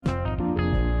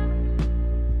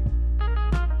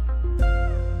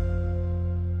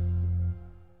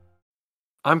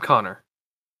I'm Connor,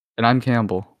 And I'm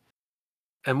Campbell.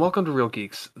 and welcome to Real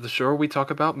Geeks, the show where we talk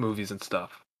about movies and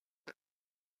stuff.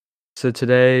 So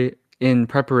today, in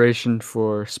preparation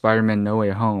for Spider-Man No Way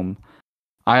Home,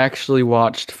 I actually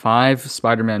watched five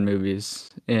Spider-Man movies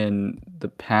in the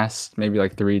past maybe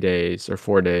like 3 days or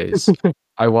 4 days.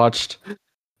 I watched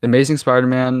Amazing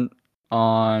Spider-Man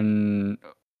on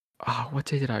what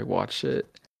day did I watch it?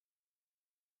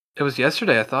 It was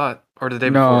yesterday, I thought, or the day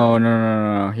before. No, no, no,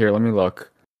 no, no. Here, let me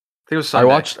look. I think it was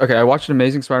Sunday. I watched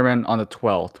Amazing Spider-Man on the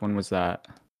 12th. When was that?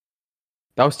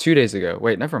 That was 2 days ago.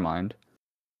 Wait, never mind.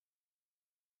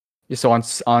 Yeah, so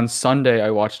on Sunday I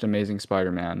watched Amazing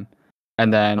Spider-Man,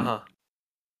 and Uh then huh.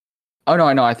 oh no,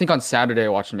 I know. I think on Saturday I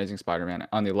watched Amazing Spider-Man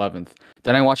on the 11th.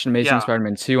 Then I watched Amazing Yeah.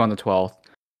 Spider-Man 2 on the 12th.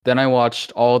 Then I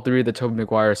watched all three of the Tobey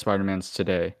Maguire Spider-Mans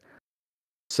today.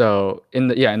 So in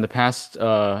the past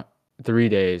 3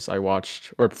 days I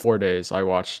watched, or 4 days I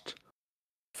watched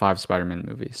five Spider-Man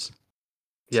movies.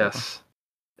 So Yes.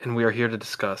 And we are here to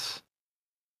discuss.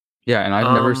 yeah, and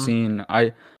I've never Um. seen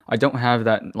I don't have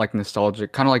that like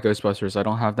nostalgic, kind of like Ghostbusters. I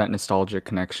don't have that nostalgic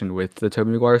connection with the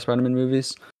Tobey Maguire Spider-Man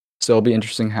movies. So it'll be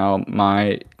interesting how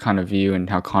my kind of view and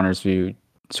how Connor's view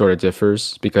sort of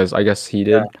differs because I guess he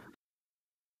Yeah. did.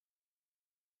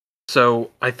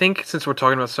 So I think since we're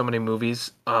talking about so many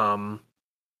movies,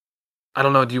 I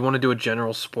don't know. Do you want to do a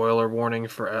general spoiler warning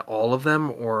for all of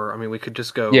them, or I mean, we could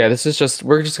just Yeah, go. this is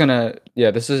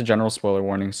a general spoiler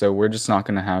warning, so we're just not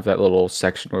gonna have that little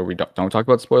section where we don't talk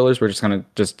about spoilers. We're just gonna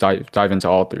just dive into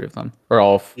all three of them or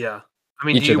Yeah. I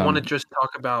mean, do each of you want to them. just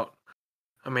talk about?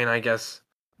 I mean, I guess.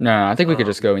 No, I think we could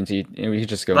just Um. go into we could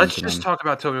just go Let's into just them. talk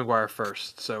about Tobey Maguire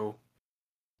first. So,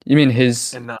 You mean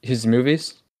and not. his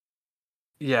movies?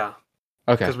 Yeah.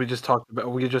 Okay. Because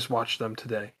we just watched them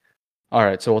today. All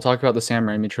right, so we'll talk about the Sam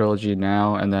Raimi trilogy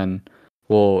now, and then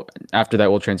we'll after that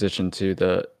we'll transition to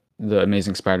the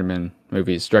Amazing Spider-Man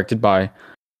movies, directed by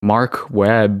Mark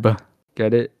Webb.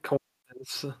 Get it?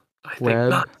 Coincidence? I think Webb.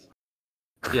 not.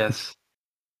 Yes.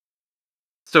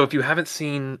 So if you haven't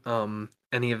seen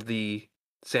any of the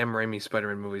Sam Raimi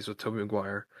Spider-Man movies with Tobey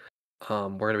Maguire, we're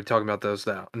gonna be talking about those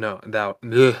now. No,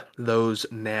 those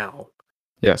now.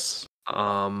 Yes.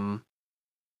 Um.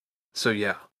 So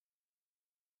yeah.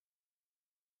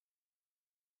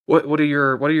 What are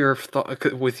your thoughts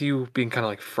with you being kind of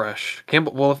like fresh,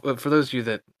 Campbell? Well, for those of you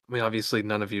that I mean, obviously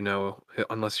none of you know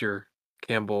unless you're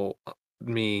Campbell,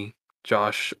 me,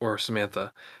 Josh, or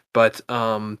Samantha. But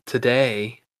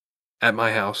today at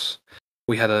my house,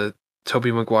 we had a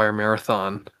Tobey Maguire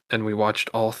marathon, and we watched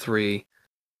all three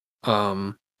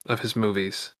um of his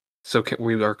movies. So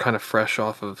we are kind of fresh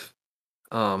off of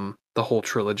the whole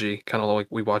trilogy, kind of like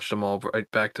we watched them all right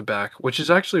back to back, which is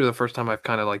actually the first time I've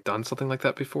kind of like done something like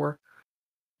that before.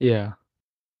 Yeah. Um,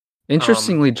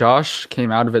 Interestingly, Josh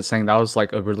came out of it saying that was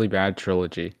like a really bad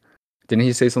trilogy. Didn't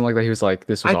he say something like that? He was like,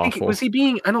 "This was I think was awful." he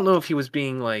being? I don't know if he was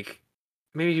being like,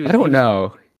 maybe he I was. He don't was.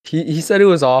 know. He said it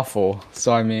was awful.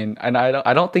 So I mean, and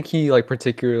I don't think he like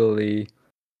particularly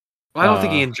Well, I don't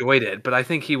think he uh enjoyed it, but I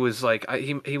think he was like,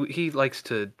 he likes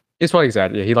to. he's probably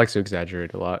exaggerated. Yeah, he likes to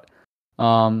exaggerate a lot.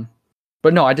 Um,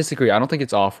 but no, I disagree. I don't think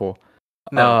it's awful.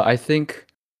 No, I think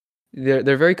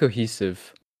they're very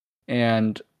cohesive,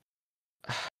 and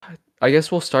I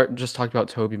guess we'll start just talking about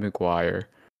Tobey Maguire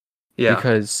yeah,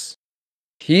 because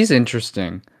he's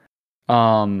interesting.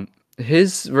 Um,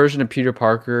 his version of Peter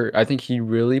Parker, I think he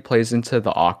really plays into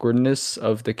the awkwardness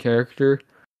of the character.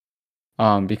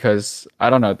 Because I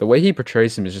don't know, the way he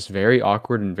portrays him is just very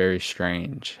awkward and very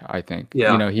strange, I think. You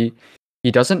yeah. know, he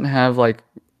doesn't have like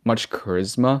much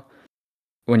charisma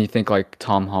when you think like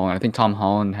Tom Holland. I think Tom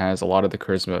Holland has a lot of the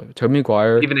charisma. Tobey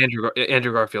Maguire, Even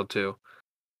Andrew Garfield too.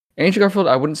 Andrew Garfield,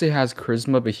 I wouldn't say has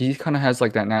charisma, but he kind of has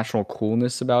like that natural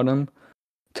coolness about him.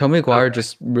 Tobey Maguire Okay,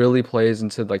 just really plays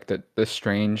into like the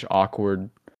strange awkwardness,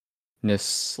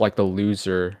 like the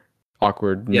loser yeah.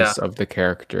 awkwardness of the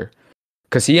character.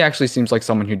 Because he actually seems like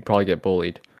someone who'd probably get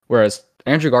bullied. Whereas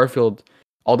Andrew Garfield,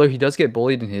 although he does get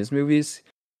bullied in his movies,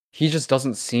 he just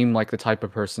doesn't seem like the type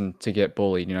of person to get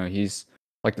bullied. You know, he's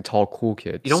like the tall, cool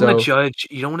kid. You don't want to So judge.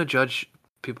 You don't want to judge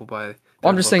people by well, their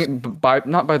I'm just looks. saying, by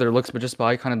not by their looks, but just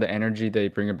by kind of the energy they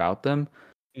bring about them.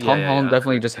 Yeah, Tom yeah, Holland yeah. I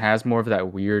definitely just understand. has more of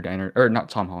that weird energy, or not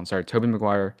Tom Holland, sorry, Tobey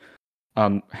Maguire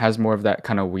has more of that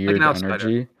kind of Like an weird outsider.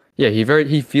 energy. Yeah,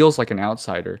 he feels like an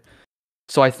outsider.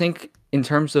 So I think in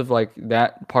terms of like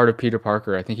that part of Peter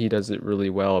Parker, I think he does it really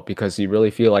well because you really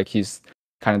feel like he's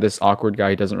kind of this awkward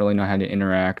guy. He doesn't really know how to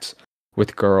interact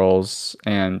with girls,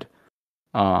 and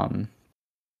um,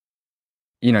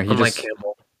 he Unlike just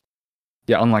Campbell,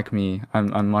 yeah. Unlike me,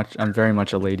 I'm very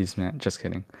much a ladies' man. Just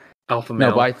kidding. alpha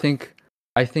No, but male.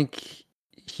 I think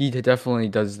he definitely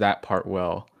does that part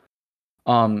well.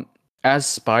 Um, as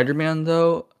Spider-Man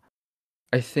though,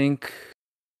 I think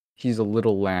he's a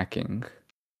little lacking.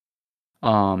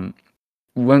 Um,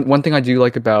 one thing I do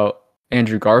like about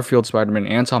Andrew Garfield Spider-Man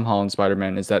and Tom Holland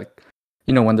Spider-Man is that,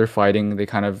 when they're fighting, they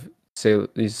kind of say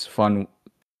these fun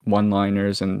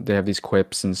one-liners and they have these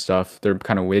quips and stuff. They're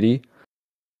kind of witty,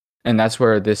 and that's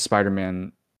where this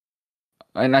Spider-Man,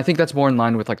 and I think that's more in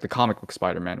line with like the comic book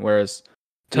Spider-Man, whereas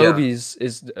Yeah. Toby's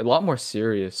is a lot more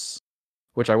serious,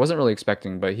 which I wasn't really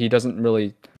expecting. But he doesn't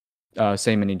really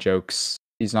say many jokes.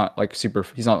 He's not like super.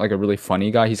 He's not like a really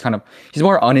funny guy. He's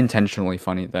more unintentionally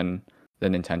funny than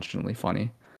intentionally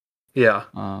funny. Yeah.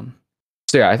 Um,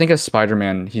 so yeah, I think as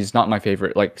Spider-Man, he's not my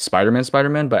favorite like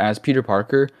Spider-Man, but as Peter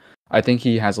Parker, I think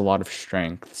he has a lot of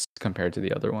strengths compared to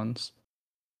the other ones.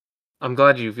 I'm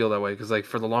glad you feel that way because like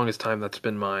for the longest time that's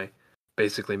been my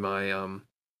basically my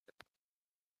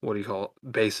what do you call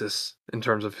it, basis in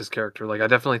terms of his character. Like I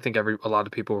definitely think a lot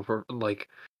of people like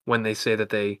when they say that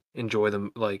they enjoy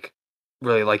them like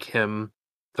really like him,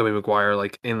 Tobey Maguire,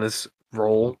 like in this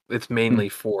role, it's Mm. mainly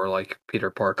for like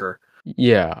Peter Parker.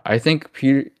 Yeah, I think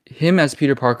him as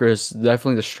Peter Parker is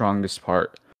definitely the strongest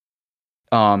part.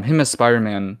 Him as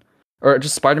Spider-Man, or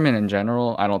just Spider-Man in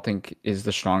general, I don't think is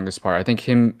the strongest part. I think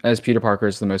him as Peter Parker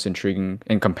is the most intriguing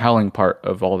and compelling part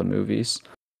of all the movies.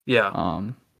 Yeah.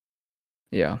 Um,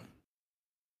 yeah.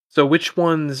 So which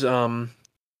one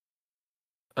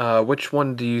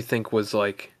do you think was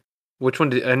like which one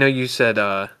did I know you said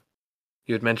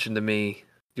you had mentioned to me.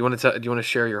 Do you want to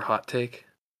share your hot take?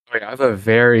 Wait, I have a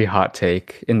very hot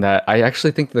take in that I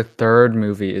actually think the third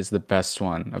movie is the best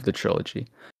one of the trilogy.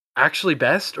 Actually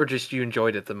best or just you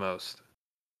enjoyed it the most?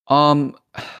 Um,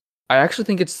 I actually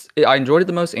think I enjoyed it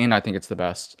the most, and I think it's the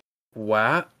best.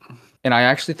 What? And I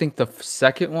actually think the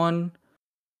second one,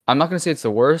 I'm not gonna say it's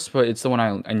the worst, but it's the one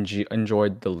I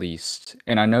enjoyed the least.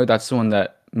 And I know that's the one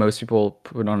that most people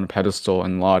put on a pedestal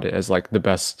and laud it as like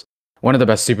one of the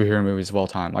best superhero movies of all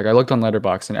time. Like I looked on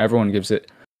Letterboxd and everyone gives it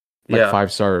like Yeah.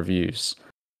 5-star reviews.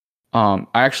 I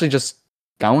actually just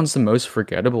that one's the most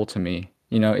forgettable to me.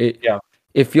 Yeah.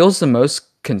 It feels the most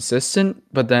consistent,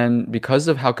 but then because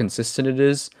of how consistent it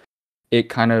is, it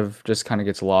kind of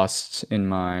gets lost in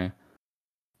my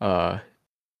uh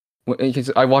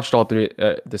because I watched all three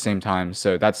at the same time,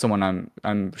 so that's the one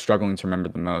I'm struggling to remember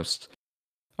the most.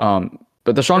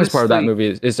 But the strongest part of that Honestly,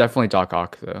 movie is definitely Doc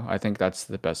Ock, though. I think that's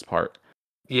the best part.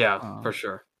 yeah, for Um,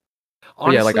 sure.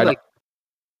 but yeah, like Honestly, like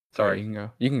sorry, sorry. you can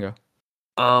go. You can go.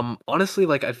 Honestly,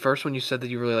 like at first when you said that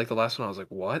you really liked the last one, I was like,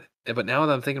 "What?" But now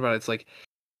that I'm thinking about it, it's like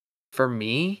for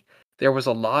me, there was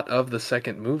a lot of the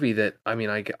second movie that I mean,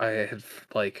 I had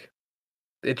like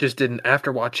it just didn't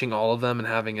after watching all of them and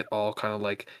having it all kind of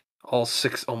like all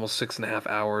six almost 6.5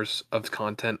 hours of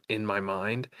content in my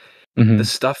mind. The Hmm.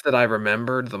 stuff that I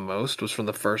remembered the most was from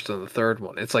the first and the third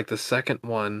one. It's like the second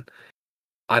one,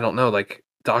 I don't know, like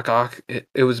Doc Ock.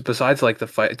 It was besides like the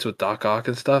fights with Doc Ock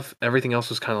and stuff. Everything else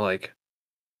was kind of like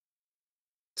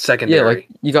Yeah, like secondary.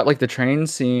 you got like the train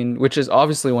scene, which is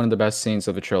obviously one of the best scenes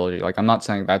of the trilogy. Like I'm not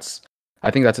saying I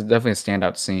think that's definitely a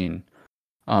standout scene.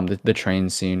 The train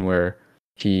scene where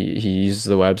he uses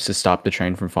the webs to stop the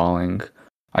train from falling.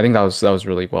 I think that was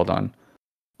really well done.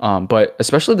 But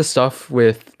especially the stuff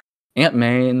with Aunt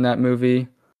May in that movie,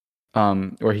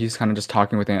 where he's kind of just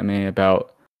talking with Aunt May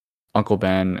about Uncle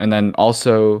Ben, and then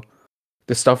also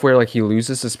the stuff where like he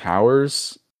loses his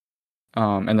powers,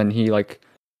 and then he kind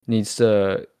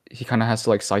of has to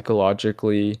like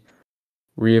psychologically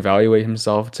reevaluate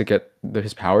himself to get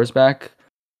his powers back.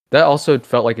 That also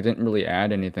felt like it didn't really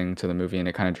add anything to the movie, and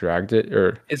it kind of dragged it.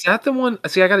 Or Is that the one?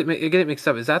 See, I get it mixed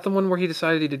up. Is that the one where he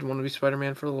decided he didn't want to be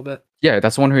Spider-Man for a little bit? yeah,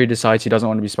 that's the one where he decides he doesn't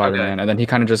want to be Okay. Spider-Man, and then he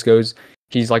kind of just goes.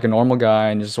 He's like a normal guy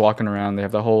and just walking around. They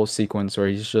have the whole sequence where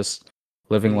he's just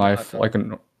living Eating the hot life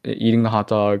dog. eating the hot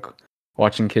dog,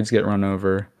 watching kids get run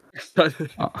over. Uh,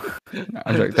 I I was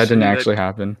have like, to that show didn't you that. actually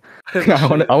happen. I have to show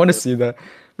you I that want to clip. see that.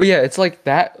 But yeah, it's like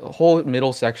that whole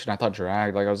middle section I thought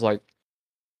dragged. Like I was like,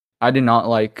 I did not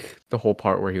like the whole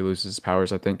part where he loses his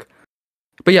powers, I think.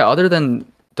 But yeah, other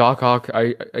than Doc Ock,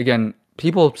 I again,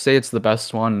 people say it's the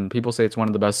best one. People say it's one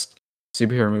of the best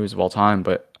superhero movies of all time,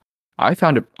 but I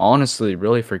found it honestly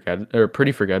really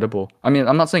pretty forgettable. I mean,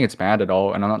 I'm not saying it's bad at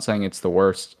all, and I'm not saying it's the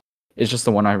worst. It's just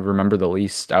the one I remember the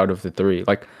least out of the three.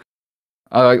 Like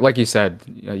you said,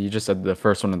 you just said the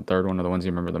first one and the third one are the ones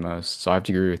you remember the most. So I have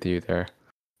to agree with you there.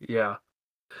 Yeah.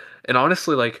 And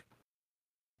honestly, like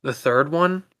the third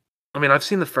one, I mean, I've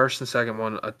seen the first and second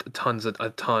one a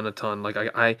ton. Like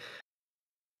I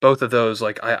both of those,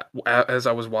 like as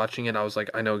I was watching it, I was like,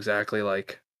 I know exactly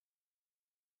like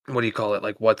what do you call it?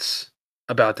 Like what's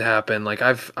about to happen. Like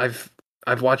I've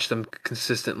watched them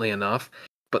consistently enough,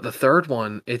 but the third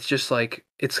one, it's just like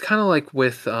it's kind of like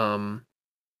with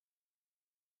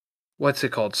what's it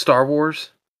called? Star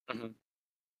Wars. Mhm.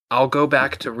 I'll go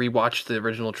back to rewatch the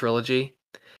original trilogy,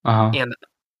 Uh-huh. and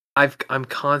I'm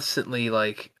constantly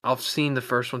like I've seen the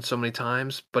first one so many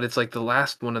times, but it's like the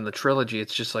last one in the trilogy,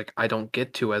 it's just like I don't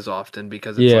get to as often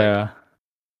because it's like, Yeah.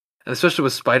 and especially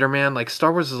with Spider-Man, like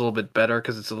Star Wars is a little bit better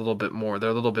because it's a little bit more, they're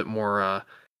a little bit more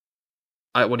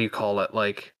what do you call it?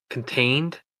 Like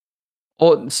contained.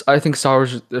 Well, I think Star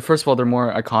Wars. First of all, they're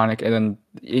more iconic, and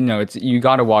then it's you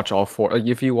got to watch all four. Like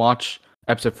if you watch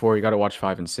episode 4, you got to watch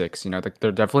 5 and 6. Like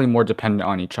they're definitely more dependent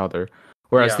on each other.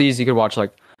 Whereas Yeah. these, you could watch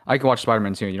like I could watch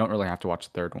Spider-Man 2. You don't really have to watch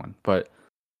the third one, but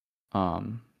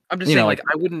um, I'm just saying, like like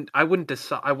I wouldn't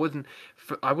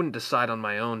decide on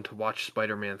my own to watch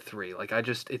Spider-Man 3. Like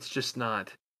it's just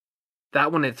not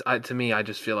that one. To me, I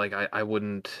just feel like I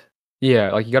wouldn't.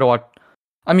 yeah, like you got to watch.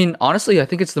 I mean, honestly, I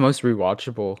think it's the most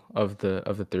rewatchable of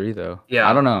the three, though. I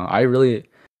Yeah, don't know.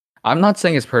 I'm not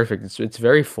saying it's perfect. It's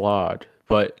very flawed,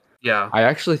 but yeah. I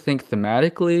actually think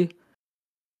thematically,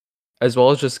 as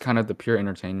well as just kind of the pure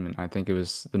entertainment, I think it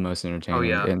was the most Oh entertaining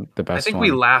yeah. and the I best think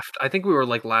we one. laughed. I think we were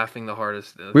like laughing the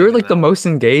hardest. I We were think in like the that one. most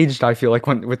engaged, I feel like,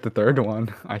 when with the third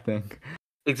one, I think.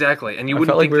 Exactly, and you I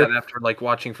felt wouldn't like think we were that after like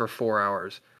watching for 4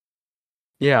 hours.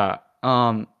 yeah.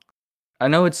 I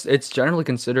know it's generally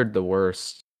considered the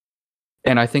worst.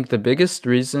 And I think the biggest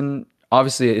reason,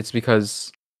 obviously, it's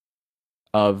because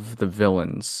of the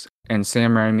villains. And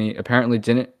Sam Raimi apparently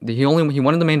didn't. He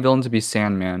wanted the main villain to be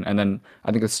Sandman, and then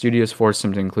I think the studios forced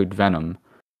him to include Venom.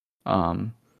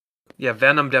 Um, Yeah,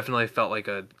 Venom definitely felt like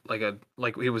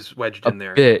like he was wedged a in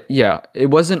there. bit, yeah. It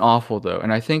wasn't awful though,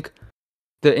 and I think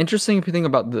the interesting thing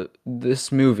about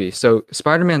this movie. So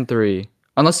Spider-Man 3.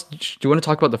 Unless do you want to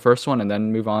talk about the first one and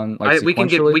then move on like I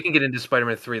sequentially? we can get into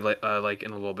Spider-Man 3 like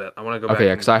in a little bit. I want to go Okay, back yeah,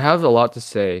 and because I have a lot to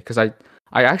say. Because I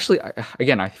actually,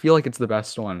 again, I feel like it's the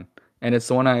best one, and it's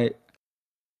the one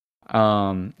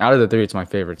out of the three, it's my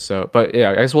favorite. So, but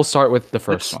yeah, I guess we'll start with the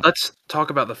first one. let's talk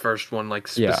about the first one, like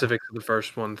Yeah, specific to the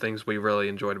first one, things we really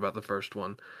enjoyed about the first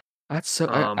one. that's so.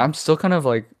 Um, I'm still kind of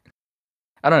like,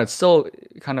 I don't know. It still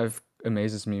kind of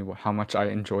amazes me how much I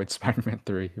enjoyed Spider-Man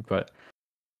 3. But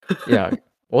yeah,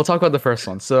 we'll talk about the first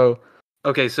one. So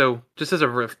okay, so just as a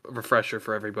refresher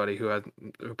for everybody who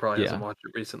probably hasn't yeah, watched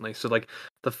it recently. So like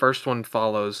the first one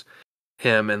follows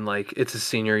him and like it's his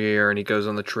senior year and he goes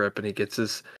on the trip and he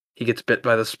gets bit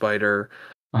by the spider.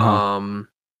 uh huh, Um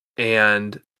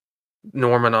and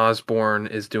Norman Osborn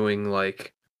is doing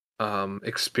like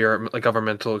experiment like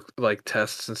governmental like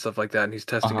tests and stuff like that, and he's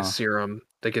uh testing a huh. serum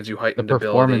that gives you The heightened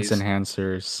performance abilities.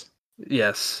 enhancers.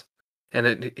 Yes.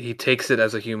 And he takes it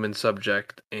as a human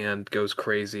subject and goes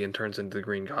crazy and turns into the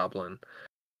Green Goblin.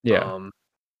 Yeah, Um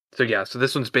so yeah, so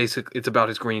this one's it's about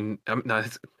his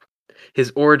not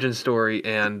his origin story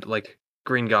and like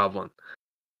Green Goblin.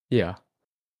 yeah.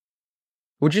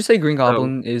 Would you say Green So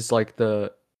Goblin is like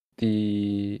the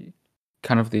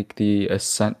kind of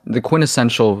the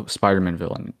quintessential Spider-Man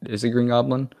villain? Is it Green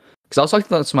Goblin? Because I was talking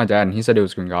about this with my dad, and he said it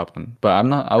was Green Goblin, but I'm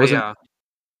not. I wasn't. yeah,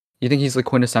 You think he's the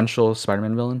quintessential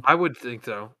Spider-Man villain? I would think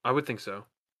so. I would think so.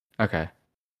 Okay.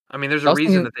 I mean, there's a I was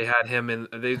reason thinking. that they had him in.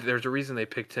 There's a reason they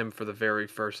picked him for the very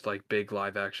first like big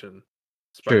live action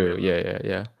True. Spider-Man Yeah. movie.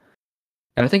 Yeah. Yeah.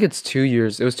 And I think it's 2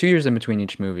 years. It was 2 years in between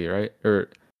each movie, right? Or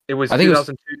It was I think it was.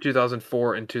 2002,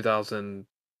 2004, and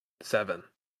 2007.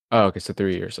 Oh, okay. So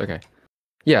 3 years. Okay.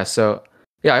 Yeah. So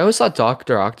yeah, I always thought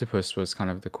Doctor Octopus was kind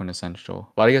of the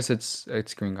quintessential, but I guess it's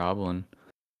Green Goblin.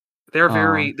 They're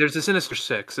very. Um. There's the Sinister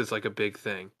Six is like a big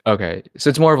thing. Okay. So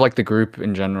it's more of like the group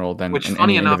in general than Which, in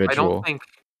funny any enough, I don't individual. think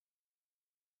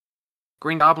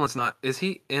Green Goblin's not. Is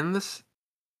he in this?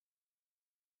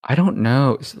 I don't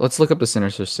know. Let's look up the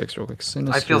Sinister Six real quick. I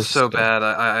feel Sinister so Six. bad.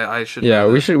 I should Yeah,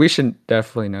 know this. we should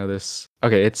definitely know this.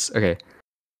 Okay, it's okay.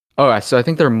 All right, so I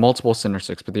think there are multiple Sinister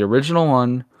Six, but the original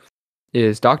one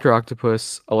is Doctor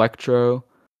Octopus, Electro,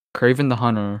 Kraven the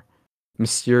Hunter,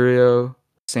 Mysterio,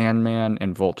 Sandman,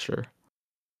 and Vulture.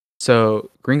 So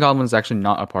Green Goblin is actually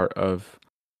not a part of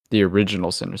the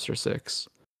original Sinister Six.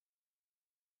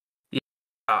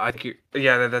 Yeah,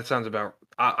 yeah, that sounds about.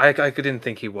 I didn't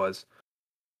think he was.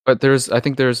 But I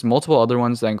think there's multiple other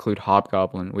ones that include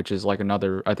Hobgoblin, which is like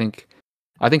another. I think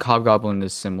Hobgoblin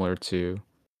is similar to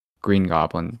Green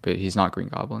Goblin, but he's not Green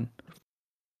Goblin.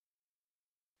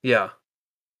 Yeah,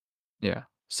 Yeah.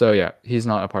 So yeah, he's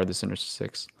not a part of the Sinister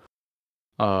Six.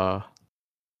 Uh.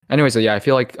 Anyway, so yeah, I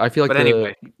feel like but the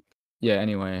anyway, yeah.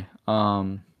 Anyway,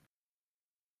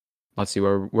 let's see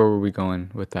where were we going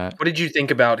with that? what did you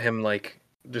think about him? Like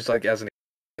just like as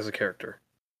a character.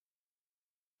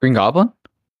 Green Goblin?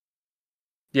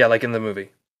 Yeah, like in the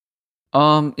movie.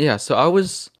 Yeah, so I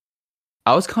was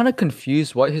kind of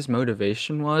confused what his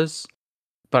motivation was,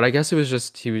 but I guess it was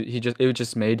just he just it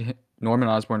just made Norman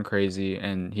Osborn crazy,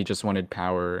 and he just wanted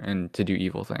power and to do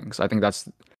evil things. I think that's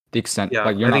the extent. Yeah,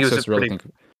 Like you're I think not it was a supposed to really pretty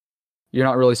think. You're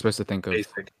not really supposed to think of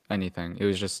basic. anything. It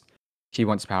was just he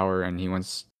wants power and he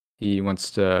wants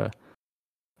to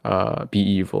be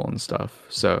evil and stuff.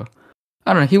 So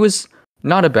I don't know. He was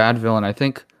not a bad villain. I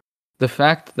think the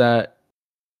fact that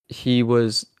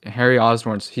he's Harry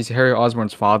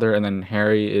Osborn's father, and then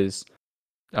Harry is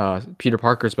Peter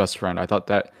Parker's best friend. I thought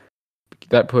that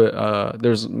put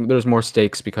there's more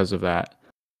stakes because of that.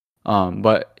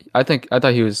 But I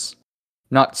thought he was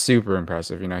not super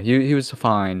impressive. You know, he was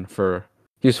fine.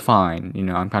 You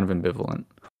know, I'm kind of ambivalent.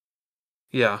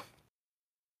 Yeah.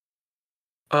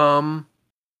 Um,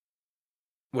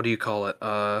 what do you call it?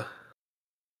 I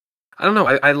don't know.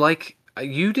 I like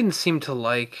you didn't seem to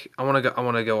like. I want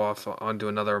to go off onto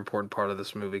another important part of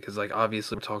this movie because like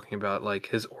obviously we're talking about like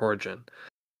his origin.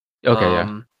 Okay, yeah.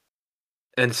 Um,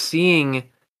 and seeing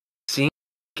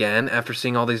again after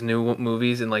seeing all these new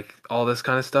movies and like all this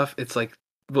kind of stuff, it's like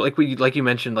you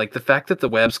mentioned, like the fact that the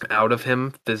webs come out of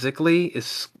him physically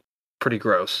is pretty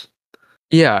gross.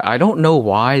 Yeah, I don't know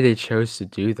why they chose to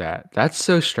do that. That's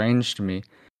so strange to me.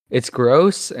 It's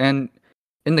gross, and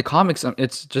in the comics,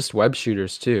 it's just web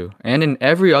shooters too. And in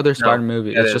every other No, Spider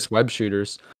movie, it it's is. just web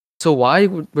shooters. So why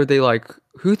were they like?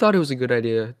 Who thought it was a good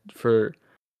idea for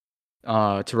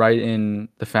to write in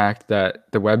the fact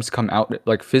that the webs come out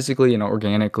like physically and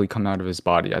organically come out of his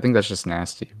body? I think that's just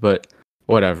nasty. But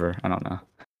whatever. I don't know.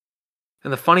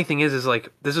 And the funny thing is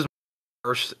like this is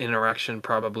first interaction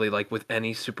probably like with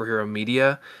any superhero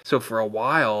media. So for a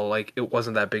while, like it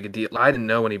wasn't that big a deal. I didn't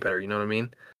know any better, you know what I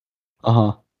mean? Uh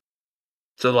huh.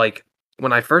 So like when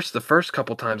the first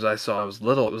couple times I saw I was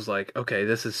little, it was like, okay,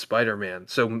 this is Spider-Man.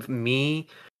 So me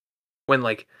when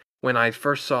like when I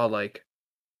first saw like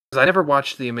cuz I never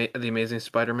watched the Amazing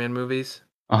Spider-Man movies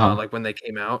Uh huh. like when they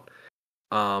came out.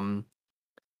 Um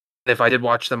if I did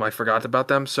watch them, I forgot about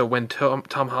them. So when Tom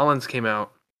Holland's came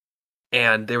out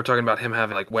and they were talking about him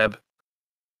having like web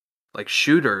like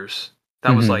shooters,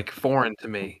 that was Hmm. like foreign to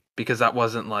me because that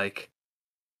wasn't like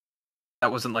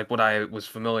what I was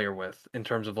familiar with in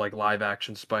terms of like live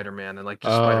action Spider-Man and like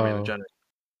just Spider-Man in Oh. general.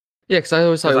 Yeah, because I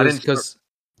always thought Because it I was didn't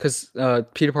start, because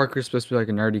Peter Parker is supposed to be like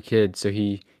a nerdy kid, so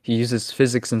he uses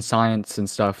physics and science and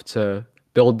stuff to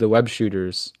build the web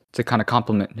shooters to kind of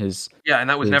complement yeah, and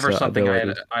that was his never something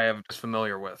abilities. I have was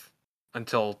familiar with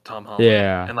until Tom Holland,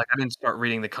 Yeah, and like I didn't start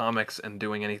reading the comics and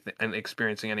doing anything and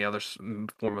experiencing any other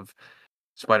form of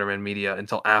Spider-Man media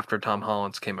until after Tom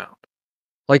Holland's came out.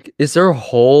 like is there a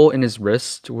hole in his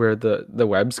wrist where the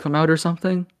webs come out or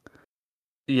something?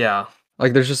 Yeah,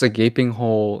 Like there's just a gaping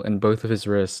hole in both of his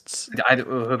wrists. I don't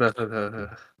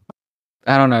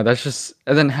know. That's just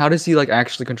and then how does he like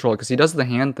actually control it? Because he does the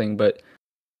hand thing, but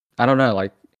I don't know.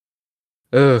 Like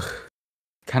ugh,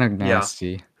 kind of yeah,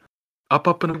 nasty.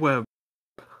 up in the web,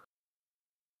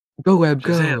 Go web,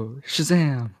 Shazam. go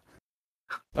Shazam.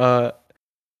 Uh,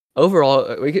 Overall,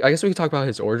 I guess we could talk about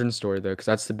his origin story though, because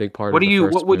that's the big part of the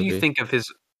first What do you movie. think of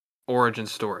his origin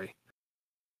story?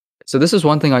 So this is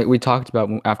one thing we talked about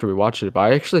after we watched it, but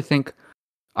I actually think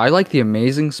I like the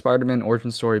Amazing Spider-Man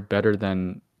origin story better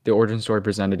than the origin story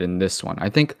presented in this one. I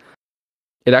think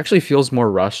it actually feels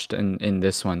more rushed in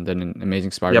this one than in Amazing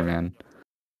Yep. Spider-Man.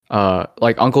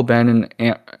 Like Uncle Ben and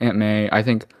Aunt May, I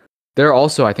think they're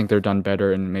done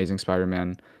better in Amazing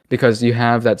Spider-Man because you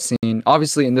have that scene.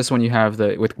 Obviously, in this one, you have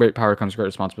the with great power comes great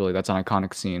responsibility. That's an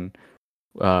iconic scene,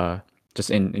 uh, just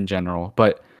in general.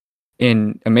 But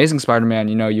in Amazing Spider-Man,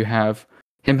 you know, you have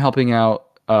him helping out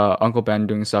Uncle Ben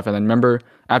doing stuff, and then remember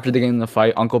after they get in the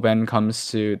fight, Uncle Ben comes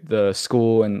to the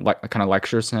school and like kind of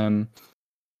lectures him,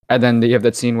 and then you have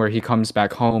that scene where he comes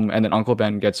back home, and then Uncle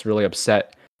Ben gets really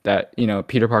upset that you know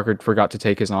Peter Parker forgot to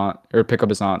take his aunt or pick up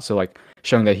his aunt, so like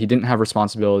showing that he didn't have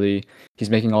responsibility. He's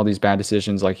making all these bad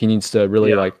decisions. Like he needs to really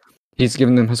Yeah. like he's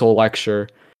giving them his whole lecture,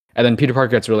 and then Peter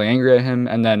Parker gets really angry at him,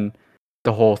 and then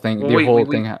Well, the wait, whole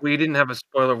thing. we didn't have a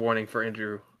spoiler warning for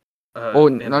Andrew. Oh,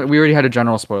 Andrew. we already had a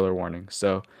general spoiler warning,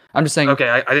 so I'm just saying Okay,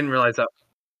 I didn't realize that.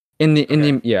 in Okay.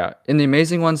 the yeah in the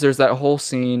Amazing ones, there's that whole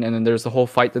scene, and then there's the whole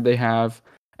fight that they have,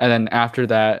 and then after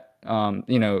that,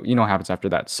 you know what happens after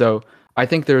that. So I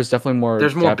think there's definitely more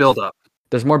There's more depth. build up.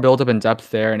 There's more build up and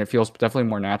depth there, and it feels definitely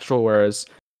more natural. Whereas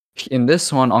in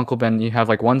this one, Uncle Ben, you have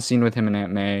like one scene with him and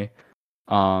Aunt May,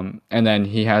 and then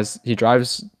he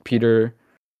drives Peter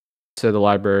to the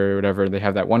library or whatever. They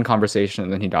have that one conversation,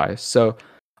 and then he dies. So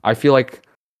I feel like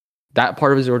that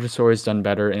part of his origin story is done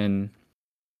better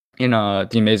in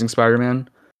the Amazing Spider-Man.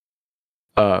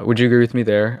 Would you agree with me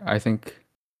there? I I think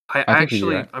you do,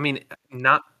 actually, right? I mean,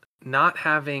 not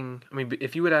having. I mean,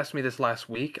 if you had asked me this last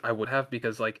week, I would have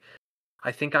because like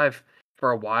I think I've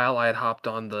for a while I had hopped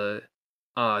on the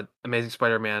Amazing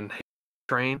Spider-Man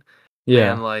train,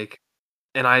 Yeah. and like,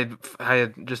 and I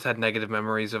had just had negative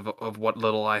memories of what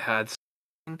little I had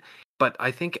seen, but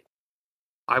I think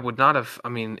I would not have. I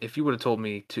mean, if you would have told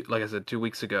me like I said, 2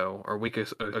 weeks ago or a week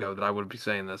ago that I would be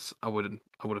saying this, I would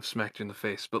have smacked you in the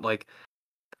face. But like,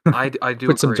 I do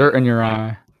Put some dirt agree. in your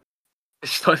eye.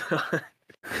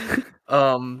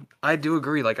 I do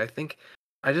agree. Like, I think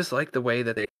I just like the way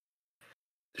that they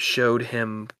showed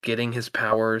him getting his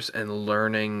powers and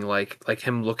learning, like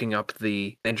him looking up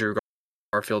the Andrew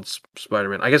Garfield's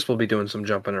Spider-Man. I guess we'll be doing some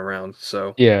jumping around,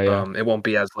 so Yeah, yeah. it won't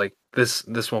be as like this.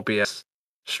 This won't be as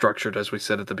structured as we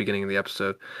said at the beginning of the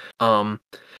episode. Um,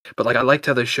 but like I liked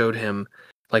how they showed him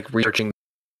like researching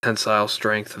tensile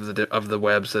strength of the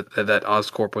webs that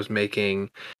Oscorp was making,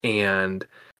 and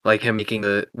like him making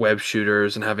the web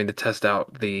shooters and having to test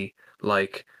out the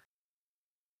like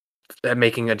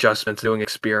making adjustments, doing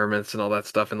experiments and all that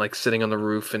stuff, and like sitting on the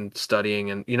roof and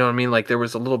studying, and you know what I mean. Like there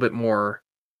was a little bit more,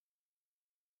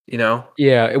 you know.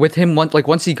 Yeah, with him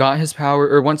once he got his power,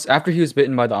 or once after he was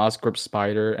bitten by the Oscorp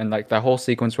spider, and like that whole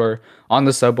sequence where on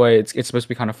the subway, it's supposed to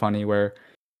be kind of funny where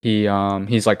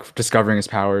he's like discovering his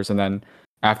powers, and then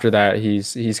after that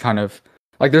he's kind of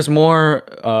like there's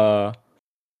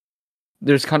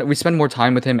kind of we spend more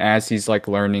time with him as he's like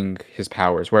learning his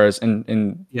powers, whereas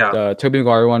in Yeah, the Tobey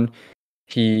Maguire one,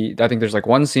 I think there's like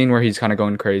one scene where he's kind of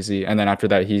going crazy, and then after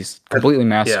that he's completely yeah,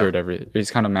 mastered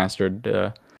he's kind of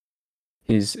mastered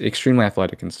he's extremely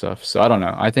athletic and stuff. So I don't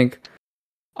know. I think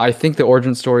the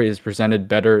origin story is presented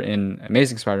better in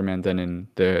Amazing Spider-Man than in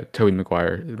the Tobey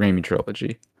Maguire Raimi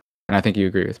trilogy. And I think you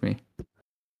agree with me.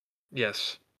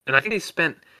 yes. And I think they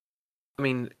spent. I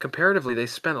mean, comparatively, they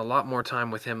spent a lot more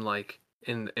time with him, like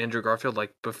in Andrew Garfield,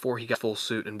 like before he got full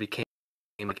suit and became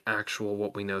like actual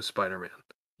what we know Spider-Man.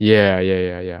 Yeah, yeah,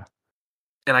 yeah, yeah.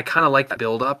 And I kind of like that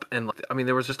build up, and like, I mean,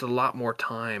 there was just a lot more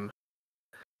time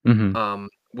Hmm.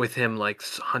 with him like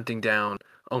hunting down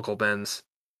Uncle Ben's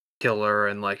killer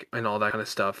and like and all that kind of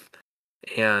stuff.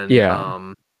 And Yeah.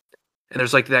 and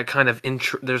there's like that kind of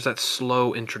there's that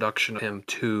slow introduction of him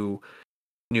to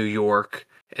New York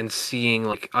and seeing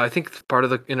like I think part of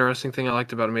the interesting thing I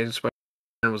liked about Amazing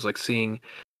Spider-Man was like seeing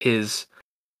his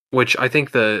which I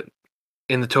think the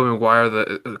in the Tobey Maguire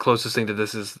the closest thing to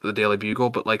this is the Daily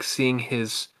Bugle, but like seeing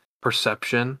his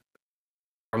perception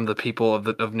from the people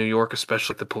of New York,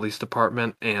 especially the police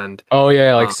department and Oh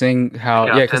yeah, like um, seeing the how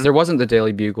yeah, because captain. there wasn't the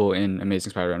Daily Bugle in Amazing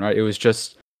Spider-Man, right? It was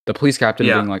just the police captain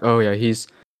Yeah, being like, "Oh yeah, he's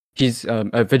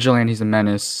a vigilante, he's a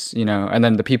menace," and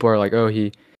then the people are like, "Oh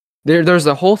there's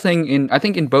a whole thing in I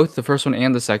think in both the first one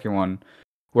and the second one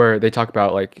where they talk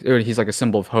about like he's like a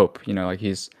symbol of hope, like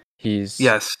he's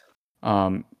yes,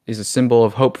 he's a symbol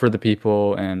of hope for the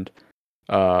people, and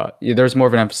yeah, there's more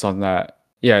of an emphasis on that.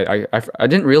 Yeah, I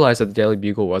didn't realize that the Daily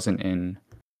Bugle wasn't in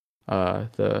uh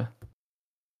the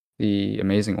the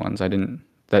amazing ones. That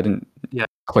didn't yeah,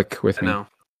 click with I me. know.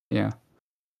 Yeah.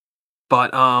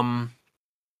 But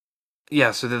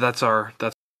yeah, so that's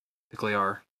basically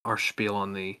our spiel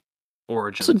on the So,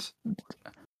 origins.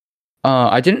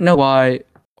 I didn't know why.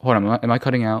 Hold on, am I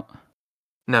cutting out?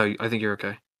 No, I think you're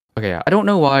okay. Okay, yeah. I don't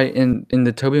know why in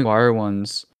the Tobey Maguire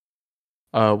ones,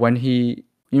 when when he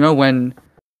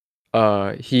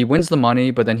wins the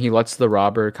money, but then he lets the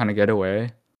robber kind of get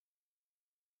away.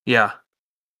 Yeah,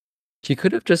 He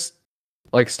could have just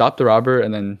like stopped the robber,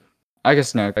 and then I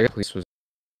guess no. I guess police was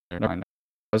there. Never mind.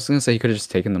 I was gonna say he could have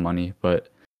just taken the money, but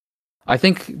I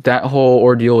think that whole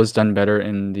ordeal was done better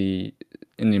in the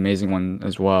Amazing one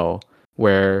as well,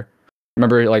 where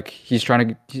remember like he's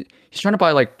trying to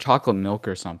buy like chocolate milk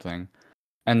or something,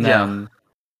 and yeah. then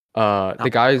No, the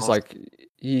guy's also- like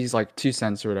he's like 2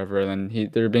 cents or whatever, and then he's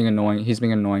being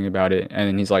annoying about it, and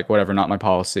then he's like whatever, not my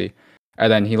policy,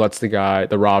 and then he lets the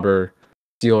robber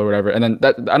steal or whatever, and then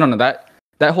that I don't know that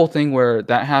whole thing where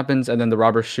that happens, and then the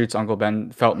robber shoots Uncle Ben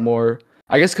felt more.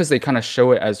 I guess because they kind of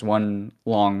show it as one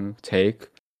long take,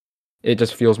 it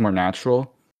just feels more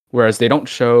natural. Whereas they don't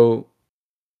show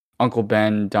Uncle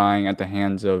Ben dying at the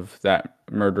hands of that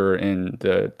murderer in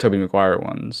the Tobey Maguire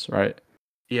ones, right?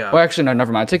 yeah, Well, actually, no,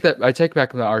 never mind. I take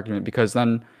back the argument because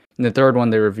then in the third one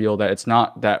they reveal that it's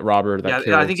not that robber that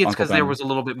yeah. I think killed it's Uncle because there Ben. was a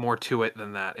little bit more to it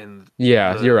than that in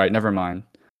Yeah, the you're right. Never mind.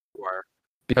 Wire.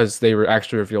 Because they were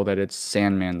actually revealed that it's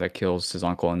Sandman that kills his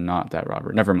uncle and not that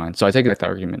robber. Never mind. So I take back the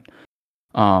argument.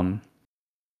 Um,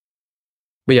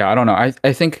 but yeah, I don't know.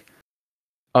 I think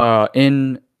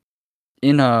in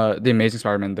in the Amazing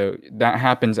Spider-Man though, that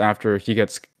happens after he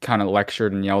gets kind of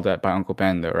lectured and yelled at by Uncle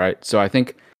Ben though, right? So I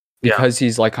think Yeah. because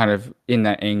he's like kind of in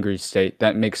that angry state,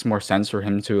 that makes more sense for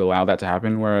him to allow that to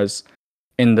happen. Whereas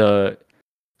in the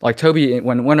like Toby,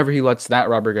 whenever he lets that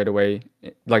robber get away,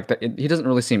 like he doesn't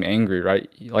really seem angry, right?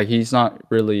 Like he's not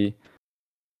really.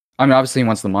 I mean, obviously he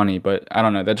wants the money, but I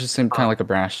don't know. That just seemed kind of like a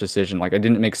brash decision. Like it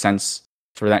didn't make sense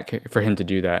for him to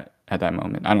do that at that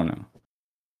moment. I don't know.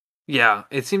 Yeah,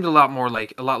 it seemed a lot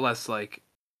less like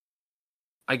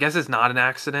I guess it's not an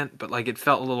accident, but like it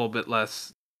felt a little bit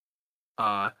less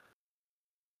uh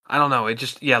I don't know, it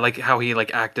just yeah, like how he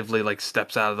like actively like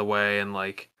steps out of the way and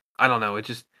like I don't know,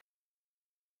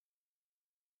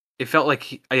 it felt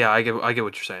like yeah, I get what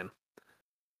you're saying.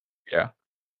 Yeah.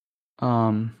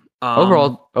 Um. I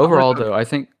wanted Overall to though, I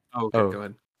think. oh, okay, Oh, go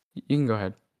ahead. you can go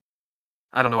ahead.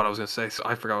 I don't know what I was gonna say, so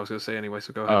I forgot what I was gonna say anyway,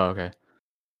 so go ahead. Oh, okay.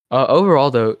 Overall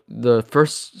though, the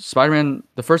first Spider-Man,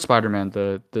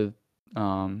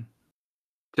 um,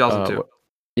 2002.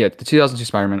 yeah, the 2002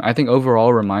 Spider-Man, I think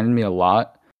overall reminded me a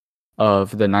lot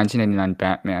of the 1989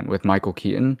 Batman with Michael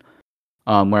Keaton.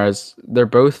 Whereas they're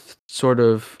both sort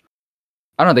of,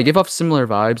 I don't know, they give off similar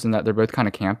vibes in that they're both kind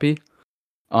of campy.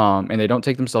 And they don't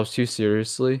take themselves too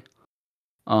seriously.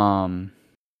 Um,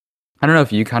 I don't know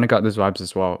if you kind of got those vibes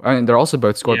as well. I mean, they're also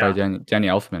both scored by Yeah. Danny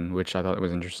Elfman, which I thought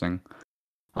was interesting.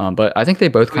 But I think they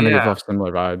both Oh, kind of give yeah, off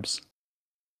similar vibes.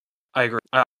 I agree.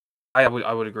 I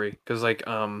would agree because like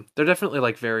they're definitely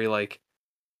like very like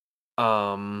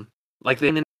they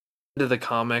into the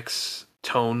comics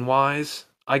tone wise,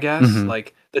 I guess, Hmm.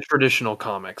 like the traditional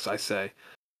comics, I say.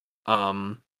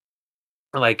 Um,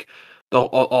 like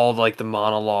all like the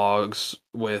monologues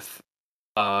with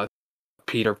uh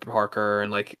Peter Parker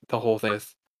and like the whole thing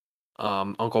with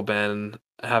Uncle Ben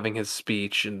having his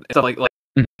speech and stuff like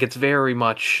it's very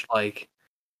much like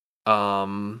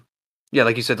um yeah,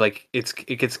 like you said, like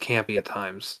it gets campy at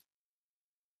times.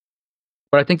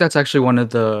 But I think that's actually one of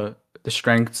the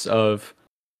strengths of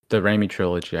the Raimi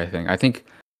trilogy. I think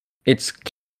it's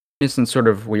and sort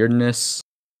of weirdness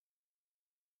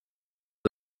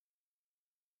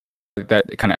that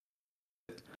kind of.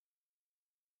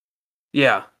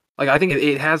 Yeah. Like I think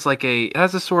it has like it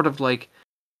has a sort of like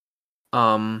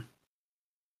um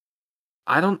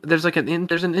I don't there's like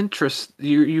there's an interest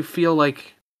you feel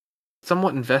like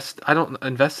somewhat I don't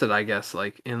invested I guess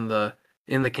like in the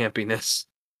campiness.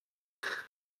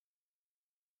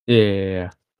 Yeah, yeah, yeah.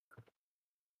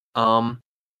 We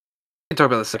can talk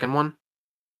about the second one.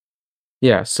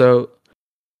 Yeah, so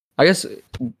I guess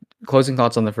closing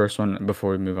thoughts on the first one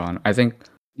before we move on. I think.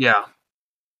 Yeah.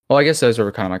 Well, I guess those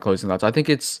are kind of my closing thoughts. I think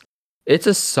it's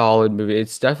a solid movie.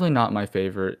 It's definitely not my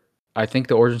favorite. I think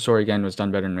the origin story again was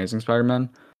done better in Amazing Spider-Man.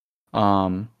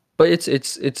 But it's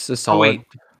a Oh solid. wait.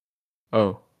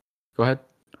 Oh, go ahead.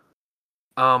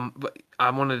 But I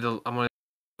wanted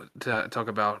to talk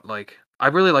about like I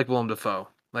really like Willem Dafoe.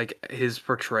 Like his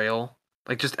portrayal,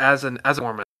 like just as a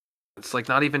performance. It's like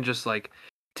not even just like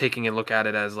taking a look at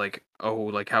it as like oh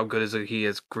like how good is he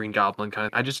as Green Goblin kind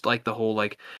of. I just like the whole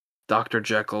like Dr.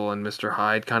 Jekyll and Mr.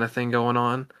 Hyde kind of thing going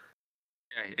on.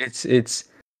 Yeah, it's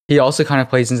he also kind of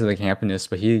plays into the campiness,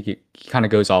 but he kind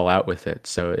of goes all out with it.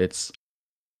 So it's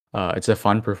a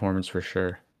fun performance for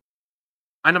sure.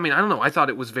 I mean I don't know. I thought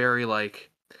it was very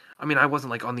like I mean I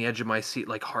wasn't like on the edge of my seat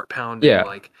like heart pounding Yeah,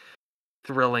 like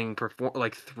thrilling perform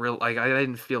like thrill like I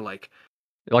didn't feel like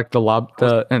like I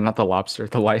was not the lobster,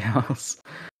 the lighthouse.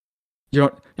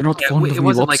 You're not yeah fond it of me,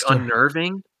 wasn't like lobster.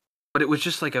 unnerving, but it was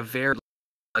just like a very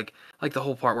like the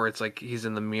whole part where it's like he's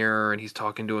in the mirror and he's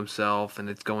talking to himself and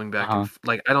it's going back and Uh-huh.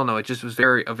 like I don't know, it just was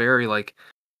a very like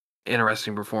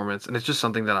interesting performance and it's just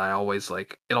something that I always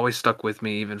like it always stuck with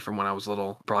me even from when I was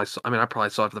little. I mean I probably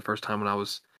saw it for the first time when I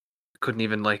was couldn't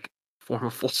even like form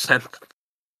a full sentence.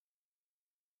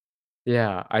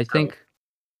 Yeah, I So think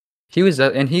he was,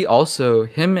 and he also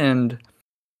him and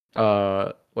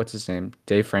what's his name?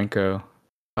 Dave Franco.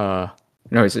 Uh,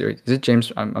 no, is it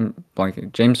James? I'm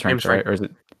blanking. James James Franco, right? Or Franco. is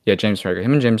it? Yeah, James Franco.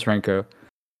 Him and James Franco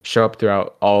show up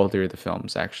throughout all three of the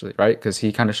films, actually, right? Because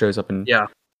he kind of shows up in Yeah.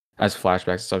 as flashbacks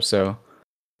and stuff. So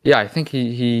yeah, I think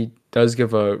he does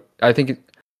give a. I think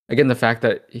again the fact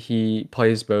that he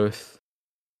plays both.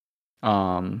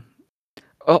 Um,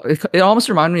 oh, it almost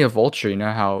reminded me of Vulture. You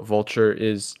know how Vulture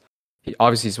is,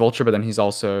 obviously he's Vulture, but then he's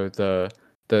also the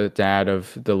dad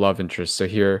of the love interest. So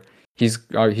here he's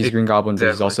Green Goblin, but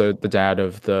he's Exactly. also the dad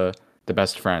of the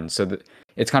best friend. So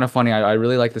it's kind of funny. I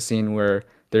really like the scene where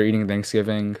they're eating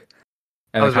Thanksgiving,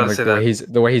 I and then was about kind to of like say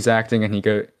that. the way he's acting, and he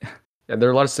go. Yeah, there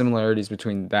are a lot of similarities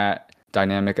between that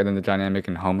dynamic and then the dynamic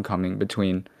in Homecoming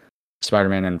between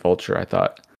Spider-Man and Vulture. I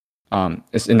thought.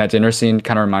 It's in that dinner scene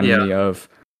kind of reminded Yeah. me of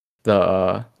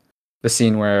the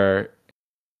scene where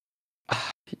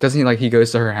doesn't he like he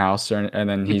goes to her house and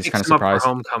then He he's kind picks of him up for surprised.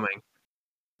 homecoming.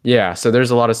 Yeah, so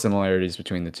there's a lot of similarities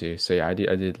between the two. So yeah, I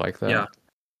did like Yeah. that.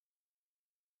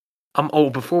 Oh,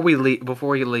 before we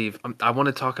leave, I want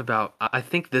to talk about. I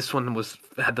think this one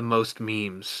had the most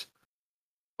memes.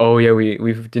 Oh yeah, we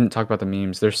didn't talk about the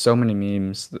memes. There's so many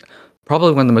memes.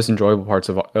 Probably one of the most enjoyable parts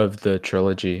of the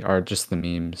trilogy are just the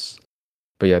memes.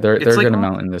 But yeah, they're It's a like good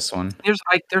amount in this one.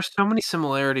 there's so many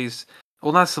similarities.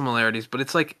 Well, not similarities, but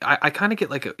it's like I kind of get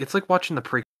like it's like watching the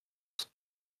pre.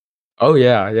 Oh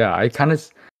yeah, yeah. I kind of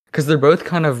because they're both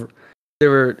kind of they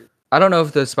were. I don't know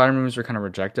if the Spider movies were kind of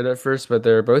rejected at first, but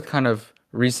they're both kind of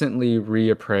recently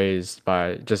reappraised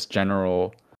by just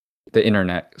general the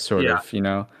internet, sort Yeah,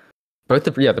 of. Both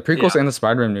the yeah, prequels and the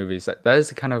Spider-Man movies. That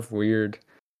is kind of weird.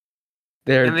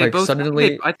 They're and they like both.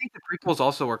 suddenly, I think the prequels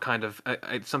also are kind of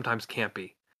sometimes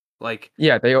campy. Like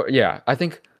yeah, they are. Yeah, I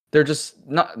think they're just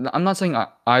not. I'm not saying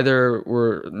either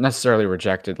were necessarily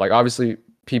rejected. Like obviously,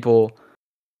 people.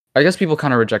 I guess people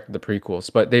kind of rejected the prequels,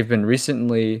 but they've been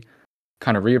recently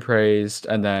kind of reappraised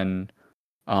and then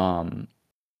um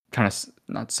kind of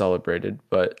not celebrated,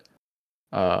 but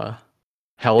uh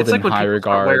held it's in like when high people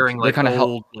start regard. wearing They're like kind of held.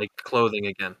 old like clothing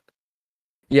again.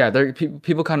 Yeah,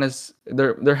 people kind of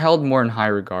they're held more in high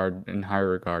regard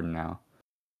now.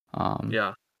 Um,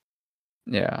 Yeah,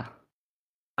 yeah.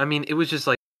 I mean it was just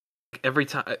like every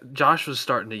time Josh was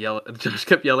starting to yell. Josh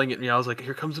kept yelling at me. I was like,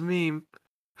 "Here comes a meme,"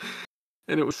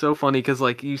 and it was so funny because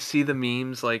like you see the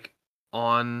memes like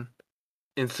on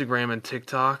Instagram and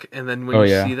TikTok, and then when Oh you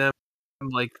see yeah. them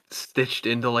like stitched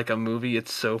into like a movie,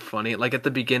 it's so funny. Like at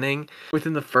the beginning,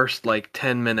 within the first like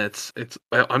 10 minutes,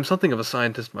 I'm something of a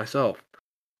scientist myself.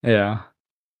 Yeah.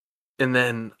 And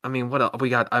then I mean, what else we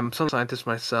got? I'm some scientist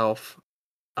myself.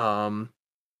 Um,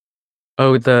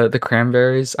 Oh, the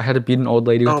cranberries. I had to beat an old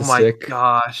lady with oh a my stick to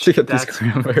gosh, get these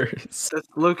cranberries. that's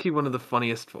low key one of the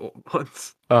funniest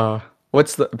ones. Uh,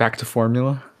 what's the back to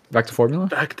formula? Back to formula?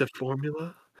 Back to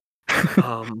formula.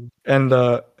 Um, And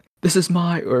this is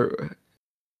my or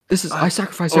this is I I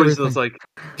sacrifice always was everything.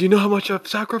 like, do you know how much I've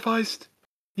sacrificed?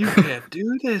 You can't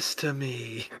do this to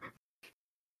me.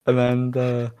 And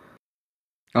then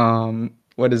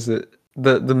what is it?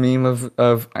 The meme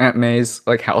of Aunt May's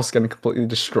like house getting completely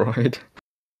destroyed.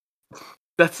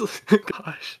 That's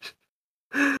gosh.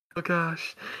 Oh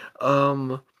gosh.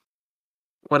 Um,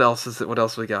 what else is it? What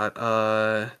else we got?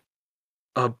 A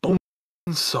bone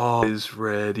saw is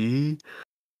ready.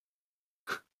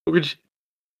 Where'd you,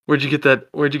 where'd you get that?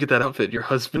 Where'd you get that outfit? Your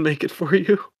husband make it for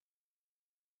you?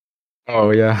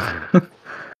 Oh yeah.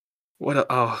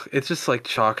 Oh, it's just like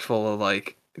chock full of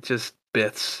like just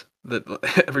bits that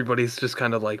everybody's just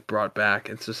kind of like brought back.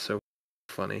 It's just so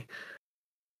funny.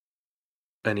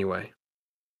 Anyway,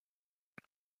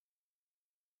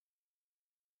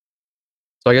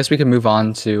 So I guess we can move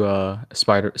on to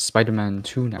Spider-Man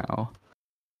 2 now.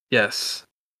 yes.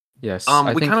 Yes, I We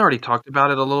kind think of already talked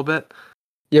about it a little bit.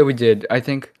 yeah, we did. I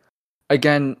think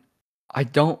again, I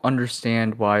don't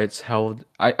understand why it's held.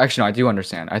 I actually no, I do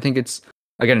understand. I think it's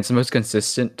the most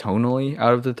consistent tonally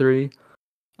out of the three.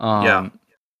 Yeah, Um,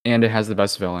 and it has the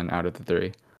best villain out of the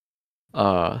three.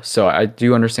 So I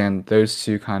do understand those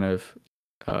two kind of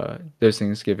those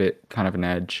things give it kind of an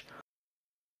edge.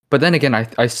 But then again,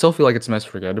 I still feel like it's most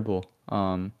forgettable.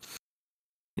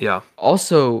 yeah.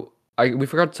 Also, we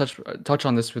forgot to touch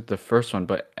on this with the first one,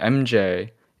 but MJ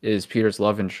is Peter's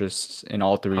love interest in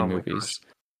all three Oh my gosh. movies.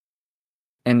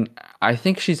 And I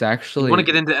think she's You want to actually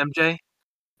get into MJ?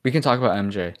 we can talk about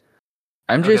MJ.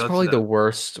 MJ Okay, is let's do probably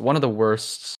that. one of the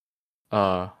worst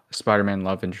Spider-Man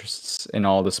love interests in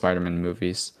all the Spider-Man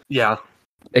movies. Yeah,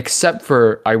 Except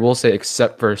for I will say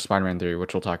except for Spider-Man 3,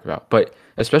 which we'll talk about. But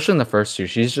especially in the first two,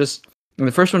 she's just in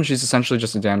the first one she's essentially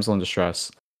just a damsel in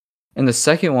distress. In the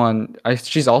second one,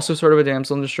 she's also sort of a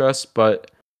damsel in distress,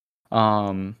 but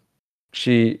um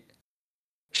she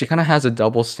she kind of has a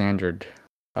double standard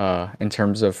in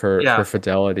terms of her yeah.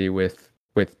 fidelity with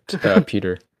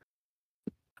Peter.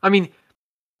 I mean,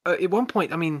 at one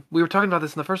point, I mean, we were talking about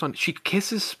this in the first one. She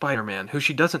kisses Spider-Man, who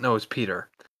she doesn't know is Peter,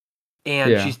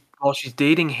 and Yeah. she's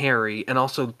dating Harry and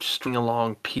also string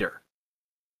along Peter.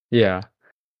 Yeah.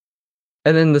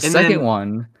 And then the And then second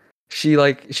one,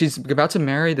 she's about to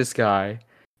marry this guy,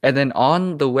 and then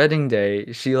on the wedding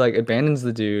day, she like abandons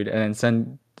the dude and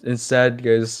then instead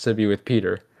goes to be with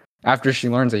Peter after she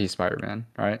learns that he's Spider-Man,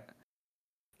 right?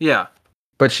 yeah,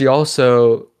 But she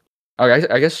also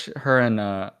I guess her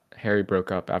and Harry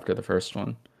broke up after the first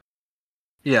one.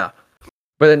 yeah,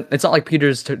 But then it's not like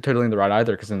Peter's totally in the right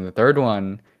either, because in the third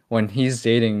one, when he's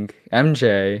dating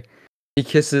MJ, he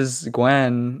kisses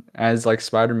Gwen as like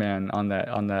Spider-Man on that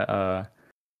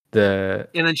the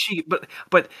And then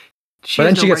but she but has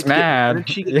then no she gets right to get and then mad.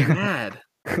 she gets Yeah. mad.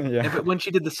 Yeah. But when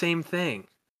she did the same thing.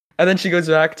 And then she goes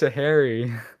back to Harry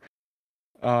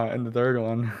in the third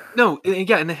one. No,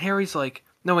 yeah, and then Harry's like,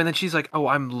 no, and then she's like, "Oh,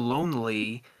 I'm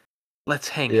lonely. Let's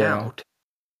hang Yeah. out."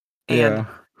 And Yeah.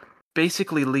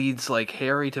 basically leads like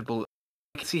Harry to believe.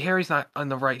 See, Harry's not on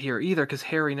the right here either because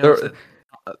Harry knows Their that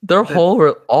their that whole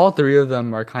all three of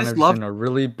them are kind this of just love in a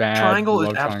really bad triangle is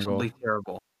love triangle. absolutely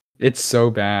terrible. It's so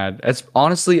bad. It's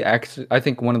honestly actually I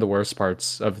think one of the worst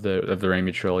parts of the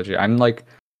Raimi trilogy. I'm like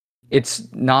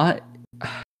it's not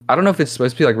I don't know if it's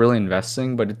supposed to be like really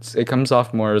investing, but it comes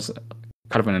off more as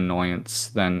kind of an annoyance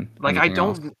than Like anything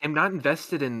else. am not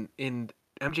invested in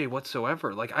MJ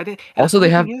whatsoever. Like I didn't. And Also, they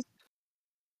have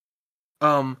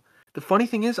um, the funny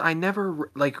thing is, I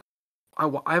never like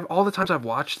I've all the times I've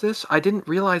watched this, I didn't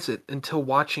realize it until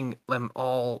watching them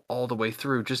all the way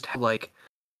through. Just how like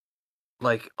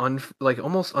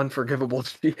almost unforgivable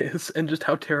she is, and just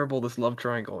how terrible this love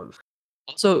triangle is.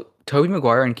 also Tobey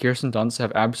Maguire and Kirsten Dunst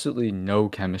have absolutely no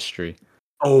chemistry.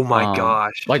 Oh my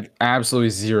gosh. Like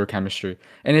absolutely zero chemistry.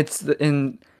 And that's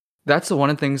the one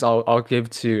of the things I'll give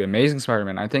to Amazing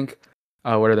Spider-Man. I think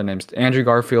what are their names? Andrew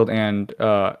Garfield and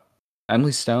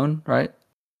Emily Stone, right?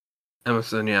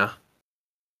 Emerson, yeah.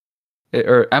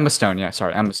 Or Emma Stone, yeah,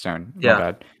 sorry, Emma Stone. My Yeah.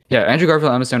 bad. Yeah, Andrew Garfield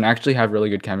and Emma Stone actually have really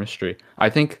good chemistry. I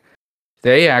think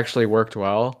they actually worked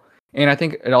well. And I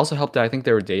think it also helped that I think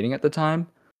they were dating at the time.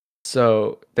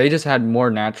 So they just had more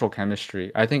natural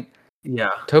chemistry. I think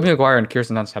Yeah. Tobey Maguire and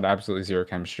Kirsten Dunst had absolutely zero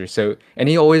chemistry. So, and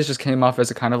he always just came off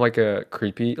as a kind of like a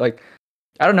creepy, like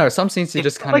I don't know. Some scenes he It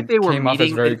just felt kind like they of were came off as